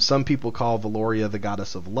 Some people call Valoria the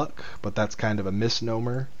goddess of luck, but that's kind of a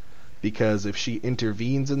misnomer. Because if she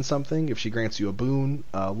intervenes in something, if she grants you a boon,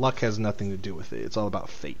 luck has nothing to do with it. It's all about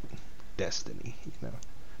fate, destiny,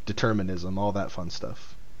 determinism, all that fun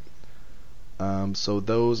stuff. So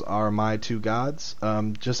those are my two gods.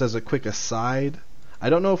 Just as a quick aside, I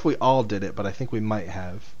don't know if we all did it, but I think we might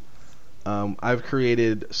have. I've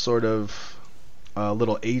created sort of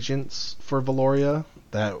little agents for Valoria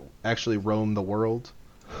that actually roam the world.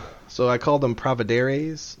 So I call them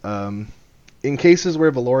Provideres. In cases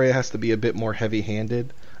where Valoria has to be a bit more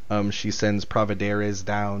heavy-handed, she sends Provideres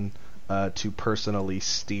down to personally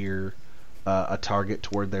steer a target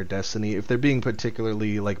toward their destiny. If they're being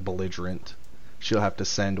particularly belligerent, she'll have to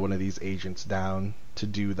send one of these agents down to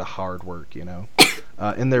do the hard work.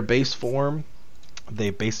 In their base form,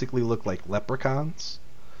 they basically look like leprechauns,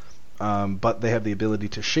 but they have the ability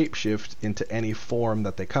to shapeshift into any form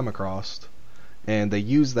that they come across, and they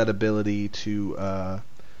use that ability to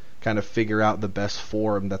kind of figure out the best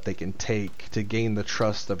form that they can take to gain the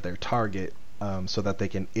trust of their target, so that they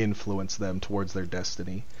can influence them towards their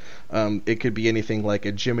destiny. It could be anything like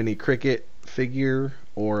a Jiminy Cricket figure,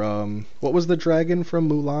 or what was the dragon from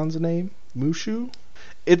Mulan's name? Mushu?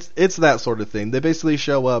 It's that sort of thing. They basically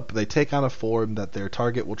show up, they take on a form that their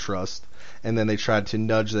target will trust, and then they try to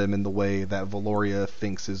nudge them in the way that Valoria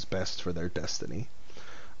thinks is best for their destiny.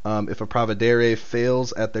 If a Providere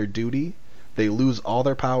fails at their duty, they lose all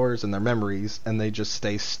their powers and their memories, and they just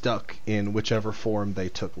stay stuck in whichever form they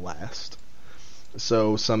took last.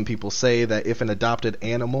 So some people say that if an adopted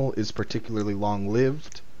animal is particularly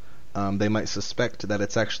long-lived, they might suspect that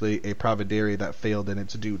it's actually a Providere that failed in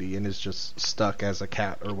its duty and is just stuck as a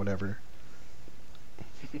cat or whatever.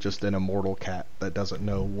 Just an immortal cat that doesn't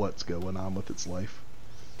know what's going on with its life.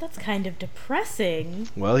 That's kind of depressing.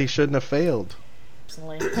 Well, he shouldn't have failed.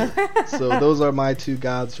 So those are my two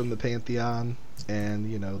gods from the Pantheon, and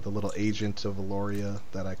the little agent of Valoria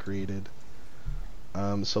that I created.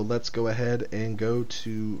 So let's go ahead and go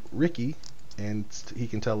to Ricky, and he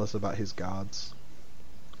can tell us about his gods.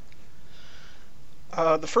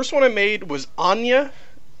 The first one I made was Anya,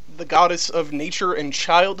 the goddess of nature and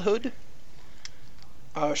childhood.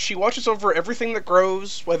 She watches over everything that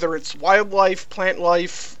grows, whether it's wildlife, plant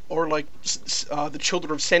life, or like the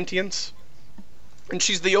children of sentience. And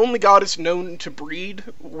she's the only goddess known to breed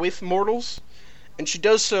with mortals, and she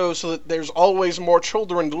does so that there's always more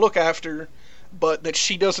children to look after, but that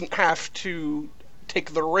she doesn't have to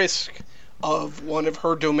take the risk of one of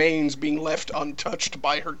her domains being left untouched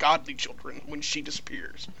by her godly children when she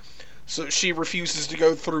disappears. So she refuses to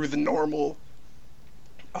go through the normal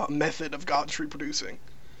method of gods reproducing.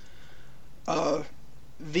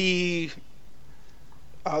 The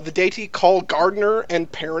deity called gardener and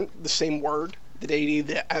parent the same word. The deity,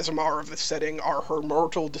 the Azamar of the setting, are her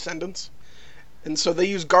mortal descendants. And so they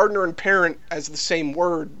use gardener and parent as the same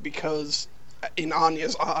word because in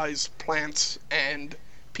Anya's eyes, plants and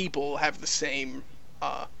people have the same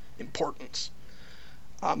importance.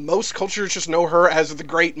 Most cultures just know her as the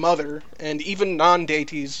Great Mother, and even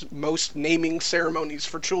non-deities, most naming ceremonies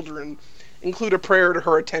for children include a prayer to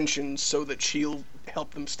her attention so that she'll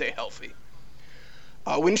help them stay healthy.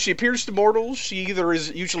 When she appears to mortals, she either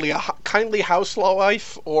is usually a kindly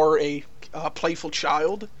housewife or a playful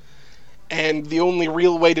child, and the only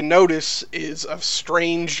real way to notice is a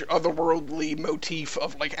strange, otherworldly motif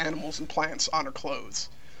of like animals and plants on her clothes.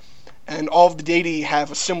 And all of the deity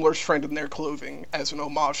have a similar trend in their clothing as an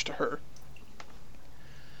homage to her.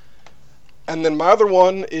 And then my other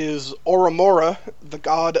one is Oromora, the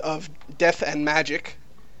god of death and magic,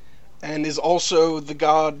 and is also the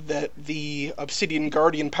god that the Obsidian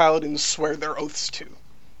Guardian Paladins swear their oaths to.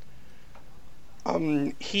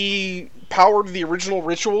 He powered the original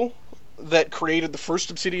ritual that created the first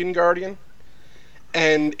Obsidian Guardian,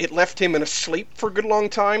 and it left him in a sleep for a good long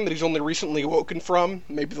time that he's only recently awoken from,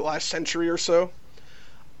 maybe the last century or so.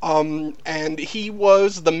 And he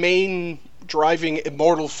was the main driving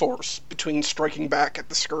immortal force between striking back at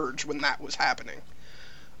the Scourge when that was happening.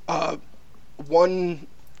 One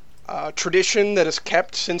tradition that is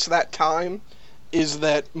kept since that time is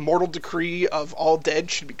that mortal decree of all dead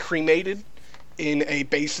should be cremated in a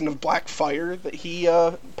basin of black fire that he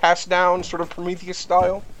passed down, sort of Prometheus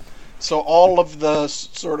style. So all of the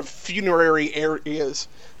sort of funerary areas,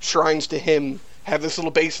 shrines to him, have this little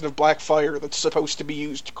basin of black fire that's supposed to be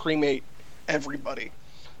used to cremate everybody.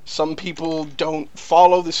 Some people don't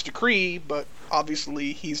follow this decree, but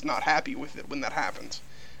obviously he's not happy with it when that happens.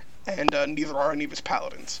 And neither are any of his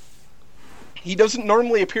paladins. He doesn't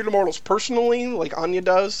normally appear to mortals personally, like Anya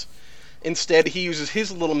does. Instead, he uses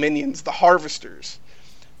his little minions, the Harvesters.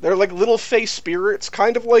 They're like little face spirits,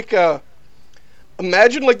 kind of like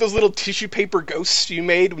imagine like those little tissue paper ghosts you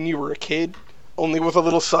made when you were a kid, only with a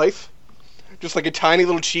little scythe. Just like a tiny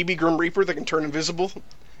little chibi Grim Reaper that can turn invisible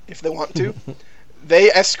if they want to.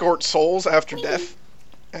 They escort souls after death,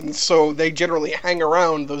 and so they generally hang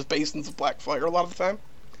around those basins of black fire a lot of the time.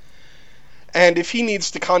 And if he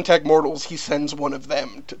needs to contact mortals, he sends one of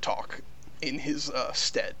them to talk in his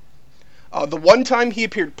stead. The one time he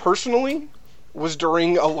appeared personally was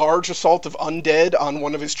during a large assault of undead on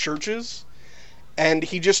one of his churches, and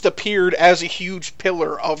he just appeared as a huge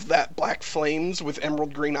pillar of that black flames with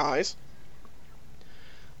emerald green eyes,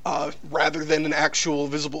 rather than an actual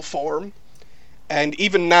visible form. And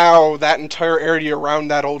even now, that entire area around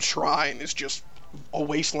that old shrine is just a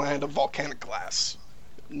wasteland of volcanic glass.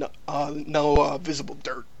 No visible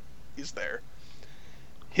dirt is there.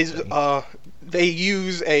 They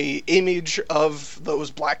use a image of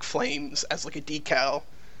those black flames as like a decal,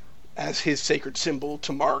 as his sacred symbol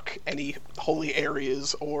to mark any holy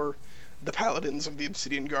areas or the paladins of the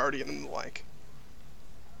Obsidian Guardian and the like.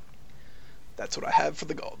 That's what I have for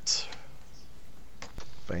the gods.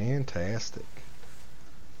 Fantastic.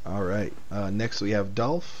 Alright, next we have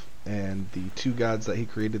Dolph and the two gods that he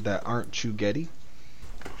created that aren't Chugeti.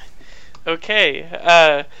 Okay,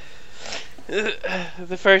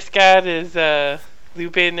 the first god is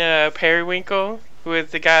Lupin Periwinkle, who is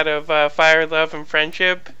the god of fire, love, and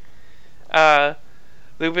friendship.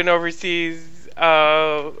 Lupin oversees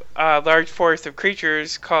a large force of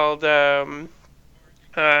creatures called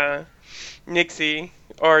Nixie,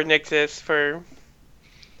 or Nixus for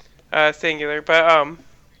singular. But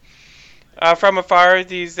from afar,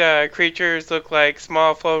 these creatures look like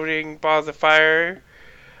small floating balls of fire.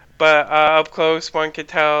 But up close, one can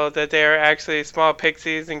tell that they are actually small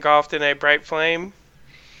pixies engulfed in a bright flame.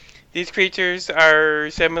 These creatures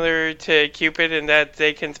are similar to Cupid in that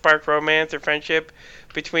they can spark romance or friendship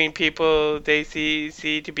between people they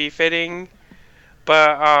see to be fitting.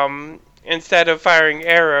 But instead of firing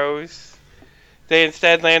arrows, they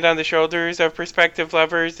instead land on the shoulders of prospective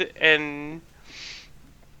lovers and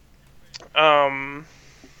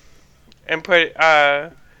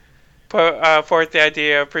put forth the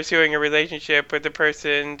idea of pursuing a relationship with the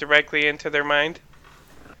person directly into their mind.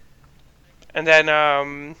 And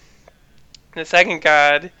then the second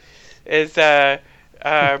god is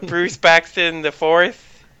Bruce Baxton the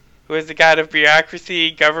Fourth, who is the god of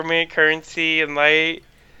bureaucracy, government, currency, and light.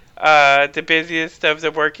 The busiest of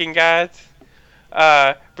the working gods.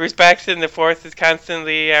 Bruce Baxton the Fourth is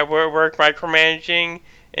constantly at work micromanaging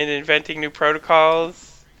and inventing new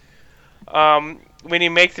protocols. When he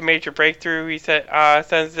makes a major breakthrough, he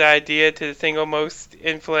sends the idea to the single most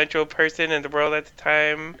influential person in the world at the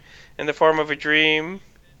time in the form of a dream.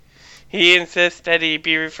 He insists that he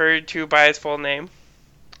be referred to by his full name.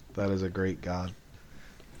 That is a great god.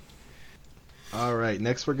 Alright,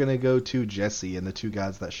 next we're going to go to Jessie and the two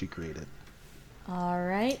gods that she created.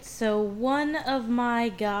 Alright, so one of my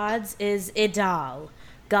gods is Idal,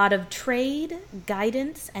 god of trade,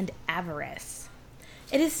 guidance, and avarice.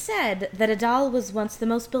 It is said that Idal was once the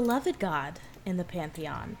most beloved god in the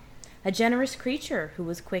pantheon, a generous creature who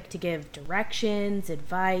was quick to give directions,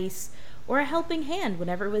 advice, or a helping hand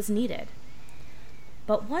whenever it was needed.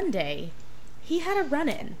 But one day, he had a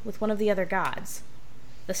run-in with one of the other gods.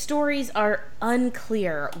 The stories are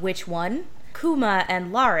unclear which one. Kuma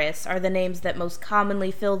and Laris are the names that most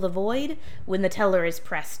commonly fill the void when the teller is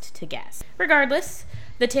pressed to guess. Regardless,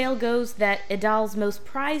 the tale goes that Idal's most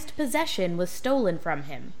prized possession was stolen from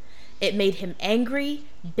him. It made him angry,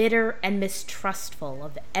 bitter, and mistrustful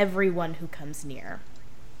of everyone who comes near.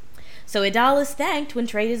 So Idal is thanked when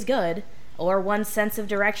trade is good, or one's sense of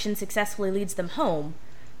direction successfully leads them home,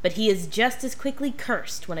 but he is just as quickly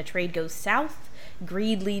cursed when a trade goes south,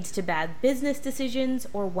 greed leads to bad business decisions,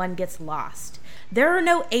 or one gets lost. There are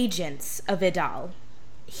no agents of Idal.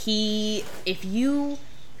 If you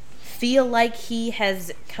feel like he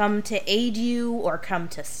has come to aid you or come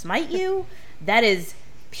to smite you, that is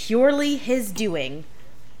purely his doing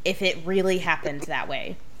if it really happened that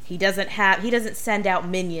way. He doesn't send out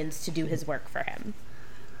minions to do his work for him.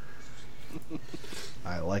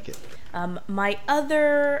 I like it. My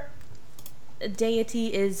other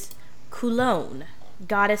deity is Kulone,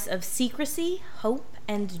 goddess of secrecy, hope,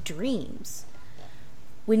 and dreams.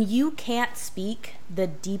 When you can't speak the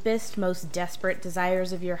deepest, most desperate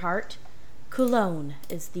desires of your heart, Kulone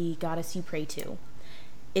is the goddess you pray to.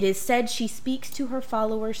 It is said she speaks to her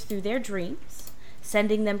followers through their dreams,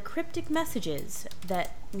 sending them cryptic messages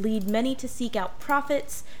that lead many to seek out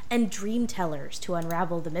prophets and dream tellers to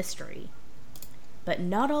unravel the mystery. But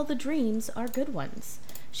not all the dreams are good ones.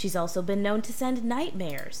 She's also been known to send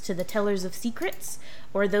nightmares to the tellers of secrets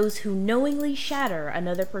or those who knowingly shatter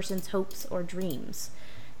another person's hopes or dreams.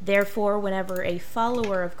 Therefore, whenever a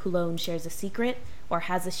follower of Kulone shares a secret or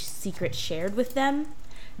has a secret shared with them,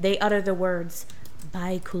 they utter the words,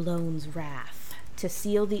 "By Kulone's wrath," to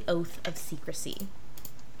seal the oath of secrecy.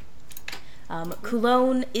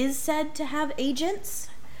 Kulone is said to have agents,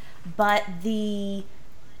 but the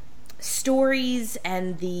stories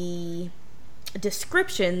and the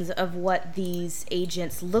descriptions of what these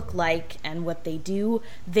agents look like and what they do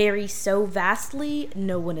vary so vastly,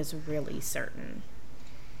 no one is really certain.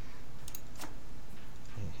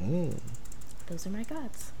 Mm-hmm. Those are my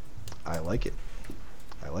gods. I like it.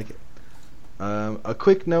 A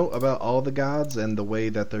quick note about all the gods and the way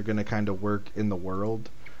that they're going to kind of work in the world.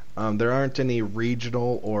 There aren't any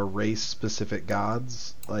regional or race-specific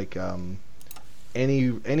gods. Like,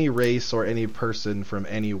 any race or any person from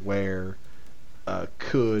anywhere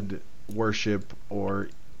could worship, or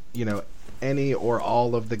any or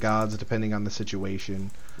all of the gods depending on the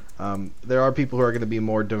situation. There are people who are going to be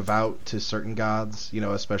more devout to certain gods,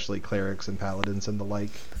 especially clerics and paladins and the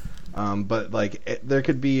like. But there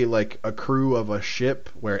could be like a crew of a ship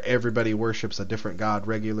where everybody worships a different god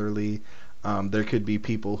regularly. There could be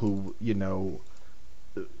people who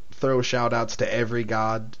throw shout outs to every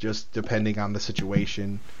god just depending on the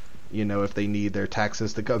situation. If they need their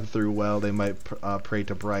taxes to come through well, they might pray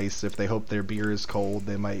to Bryce. If they hope their beer is cold,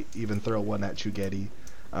 they might even throw one at Chugeti.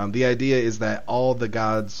 The idea is that all the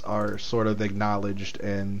gods are sort of acknowledged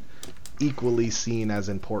and equally seen as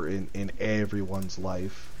important in everyone's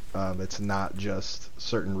life. It's not just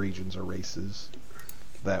certain regions or races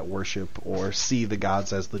that worship or see the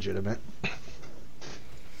gods as legitimate.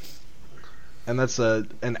 And that's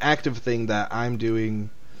an active thing that I'm doing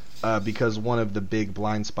because one of the big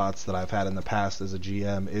blind spots that I've had in the past as a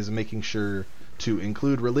GM is making sure to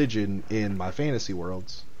include religion in my fantasy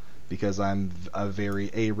worlds, because I'm a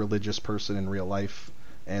very a-religious person in real life,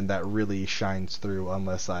 and that really shines through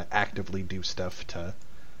unless I actively do stuff to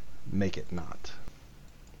make it not.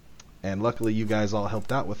 And luckily you guys all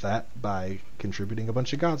helped out with that by contributing a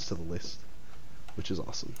bunch of gods to the list, which is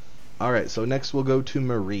awesome. All right, so next we'll go to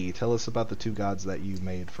Marie. Tell us about the two gods that you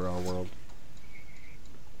made for our world.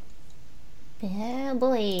 Oh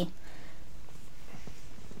boy.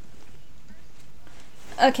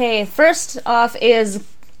 Okay, first off is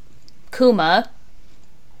Kuma.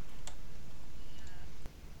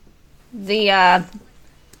 A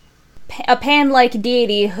pan-like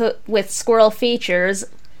deity with squirrel features,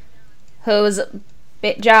 whose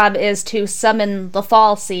job is to summon the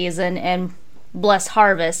fall season and bless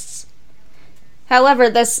harvests. However,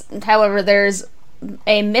 there's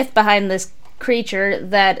a myth behind this creature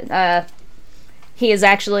that he is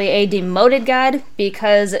actually a demoted god,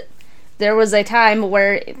 because there was a time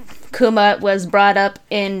where Kuma was brought up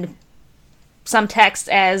in some text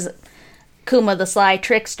as Kuma the Sly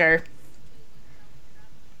Trickster,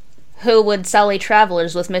 who would sully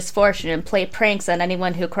travelers with misfortune and play pranks on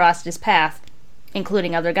anyone who crossed his path,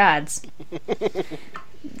 including other gods.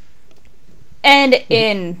 And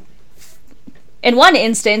in one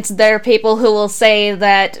instance, there are people who will say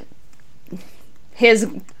that his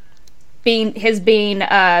being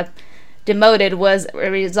demoted was a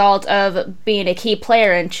result of being a key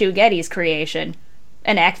player in Chugetti's creation,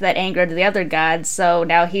 an act that angered the other gods, so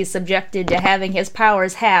now he's subjected to having his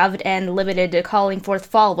powers halved and limited to calling forth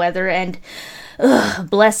fall weather and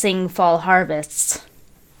blessing fall harvests.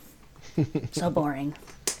 So boring.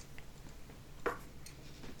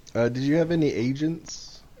 Did you have any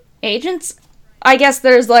agents? Agents? I guess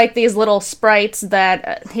there's like these little sprites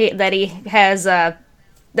that he has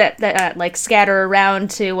that like scatter around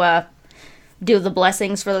to do the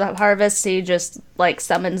blessings for the harvest. He just like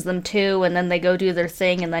summons them too, and then they go do their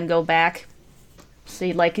thing and then go back. So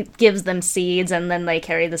he like gives them seeds, and then they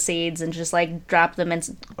carry the seeds and just like drop them in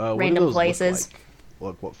random places.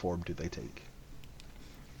 What form do they take?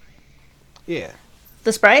 Yeah.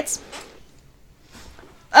 The sprites?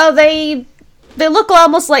 Oh, they look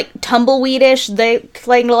almost like tumbleweedish. They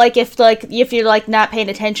like if you're like not paying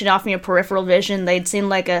attention off in your peripheral vision, they'd seem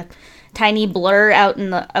like a tiny blur out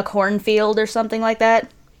in a cornfield or something like that.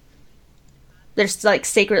 They're like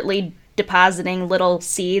secretly depositing little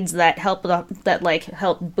seeds that help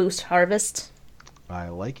boost harvest. I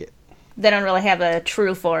like it. They don't really have a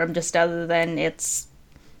true form, just other than it's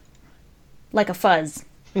like a fuzz.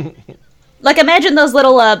 Like imagine those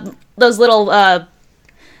little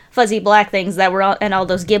fuzzy black things that were in all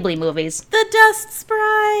those Ghibli movies. The dust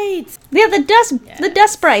sprites! Yeah, the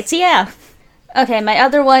dust sprites, yeah. Okay, my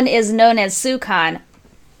other one is known as Sukan,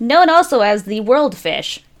 known also as the world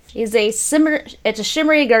fish. It's a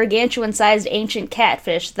shimmery, gargantuan-sized ancient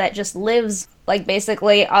catfish that just lives, like,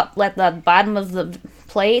 basically up at the bottom of the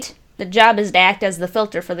plate. The job is to act as the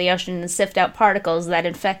filter for the ocean and sift out particles that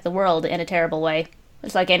infect the world in a terrible way.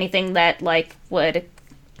 It's like anything that, like, would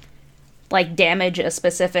like damage a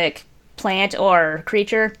specific plant or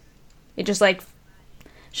creature. It just like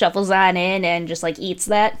shuffles on in and just like eats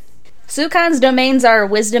that. Sukan's domains are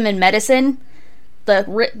wisdom and medicine. The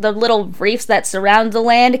little reefs that surround the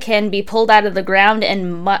land can be pulled out of the ground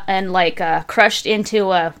and crushed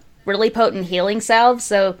into a really potent healing salve.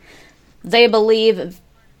 So they believe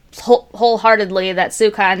wholeheartedly that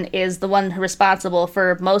Sukan is the one responsible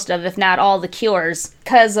for most of, if not all, the cures.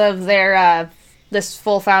 Because of their this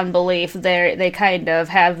full-found belief, they kind of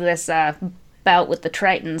have this bout with the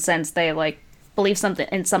Triton, since they like believe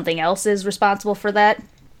something else is responsible for that.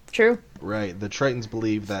 True? Right. The Tritons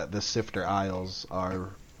believe that the Sifter Isles are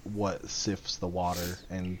what sifts the water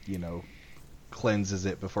and, cleanses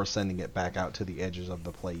it before sending it back out to the edges of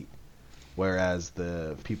the plate. Whereas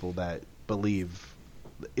the people that believe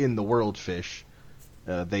in the world fish,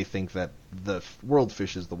 they think that the world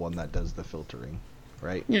fish is the one that does the filtering,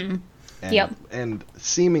 right? Mm. And, yep. And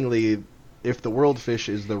seemingly, if the world fish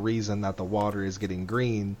is the reason that the water is getting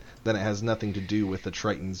green, then it has nothing to do with the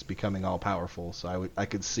Tritons becoming all powerful. So I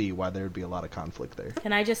could see why there would be a lot of conflict there.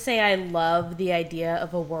 Can I just say I love the idea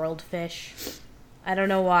of a world fish? I don't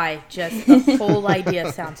know why. Just the whole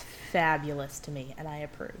idea sounds fabulous to me, and I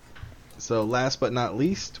approve. So last but not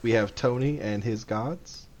least, we have Tony and his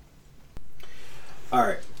gods. All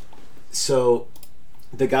right. So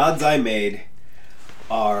the gods I made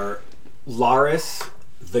are Laris,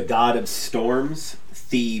 the god of storms,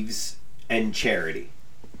 thieves, and charity.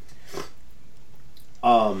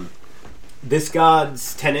 This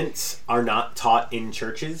god's tenets are not taught in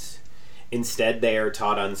churches. Instead, they are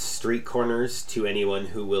taught on street corners to anyone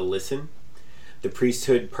who will listen. The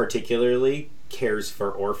priesthood particularly cares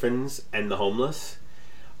for orphans and the homeless.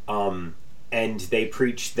 And they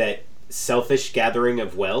preach that selfish gathering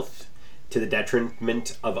of wealth to the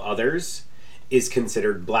detriment of others is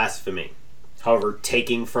considered blasphemy. However,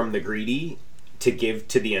 taking from the greedy to give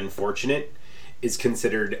to the unfortunate is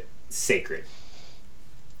considered sacred.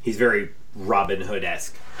 He's very Robin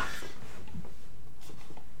Hood-esque.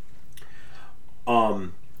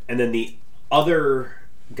 And then the other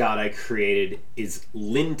god I created is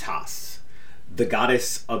Lintas, the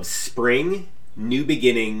goddess of spring, new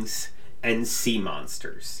beginnings, and sea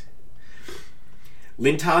monsters.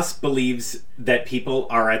 Lintas believes that people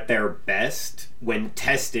are at their best when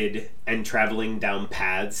tested and traveling down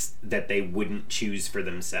paths that they wouldn't choose for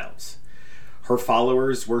themselves. Her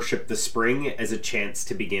followers worship the spring as a chance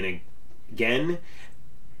to begin again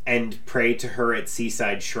and pray to her at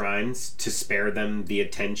seaside shrines to spare them the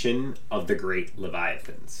attention of the great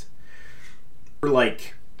leviathans.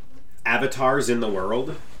 Like, avatars in the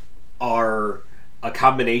world are a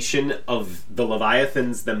combination of the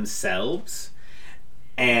leviathans themselves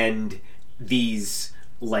and these,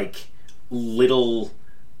 like, little,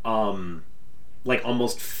 like,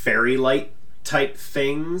 almost fairy-like type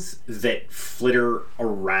things that flitter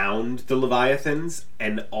around the leviathans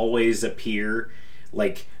and always appear,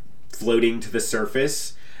 like, floating to the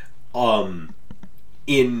surface,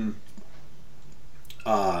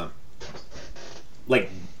 like,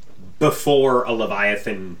 before a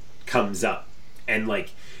leviathan comes up. And,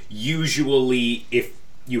 like, usually if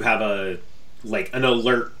you have an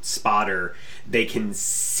alert spotter, they can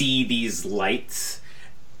see these lights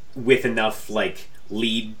with enough, like,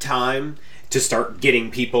 lead time to start getting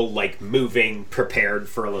people, like, moving, prepared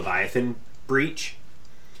for a leviathan breach.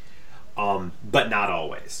 But not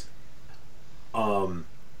always.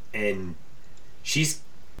 And she's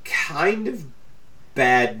kind of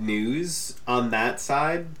bad news on that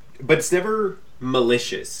side, but it's never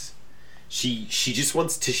malicious. She just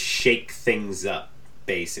wants to shake things up,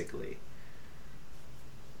 basically.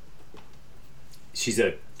 She's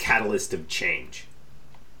a catalyst of change.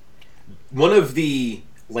 One of the,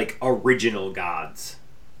 like, original gods,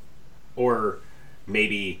 or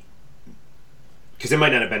maybe, because it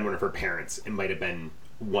might not have been one of her parents, it might have been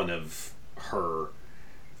one of her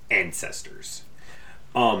ancestors,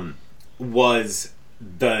 was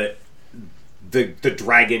the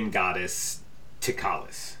dragon goddess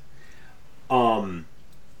Tikkalis. And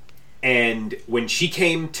when she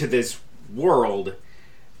came to this world,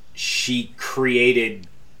 she created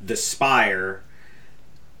the spire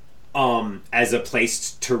as a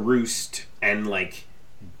place to roost and, like,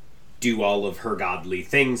 do all of her godly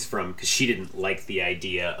things from, because she didn't like the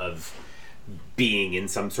idea of being in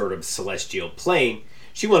some sort of celestial plane.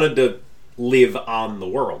 She wanted to live on the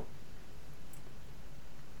world.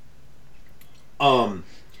 And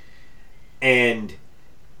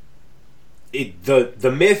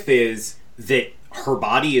the myth is that her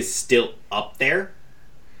body is still up there.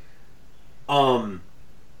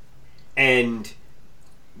 And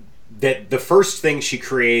that the first thing she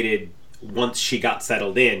created once she got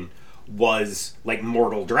settled in was, like,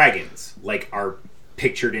 mortal dragons, like are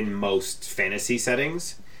pictured in most fantasy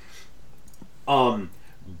settings. But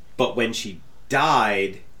when she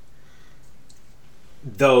died,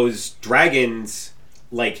 those dragons,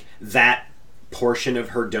 like, that portion of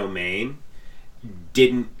her domain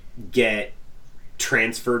didn't get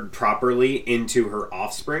transferred properly into her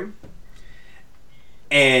offspring,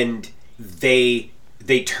 and they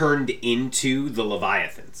turned into the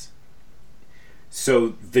leviathans.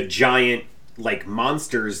 So the giant, like,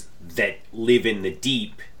 monsters that live in the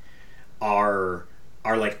deep are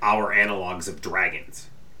like our analogs of dragons.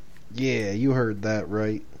 Yeah, you heard that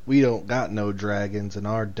right. We don't got no dragons in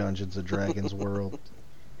our Dungeons and Dragons world.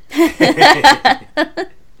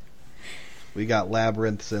 We got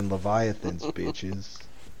labyrinths and leviathans, bitches.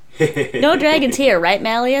 No dragons here, right,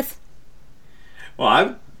 Malleus?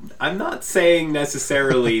 Well, I'm not saying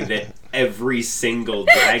necessarily that every single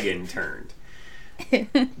dragon turned.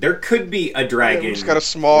 There could be a dragon. Yeah, just got a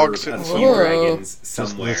smog or sitting a somewhere. few dragons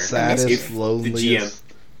somewhere. Just the saddest, If loneliest.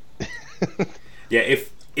 The GM, yeah,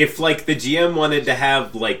 if like the GM wanted to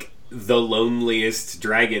have, like, the loneliest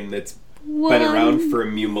dragon that's been around for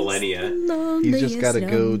a few millennia, He's just got to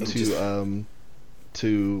go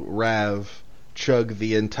to Rav, chug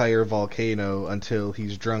the entire volcano until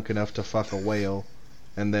he's drunk enough to fuck a whale,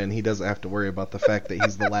 and then he doesn't have to worry about the fact that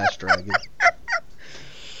he's the last dragon.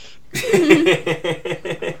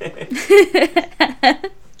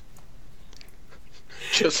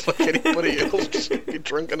 Just like anybody else, just get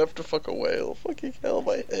drunk enough to fuck a whale. Fucking hell,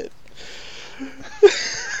 my head.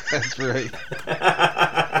 That's right.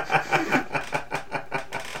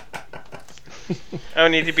 I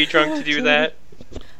don't need to be drunk to do that.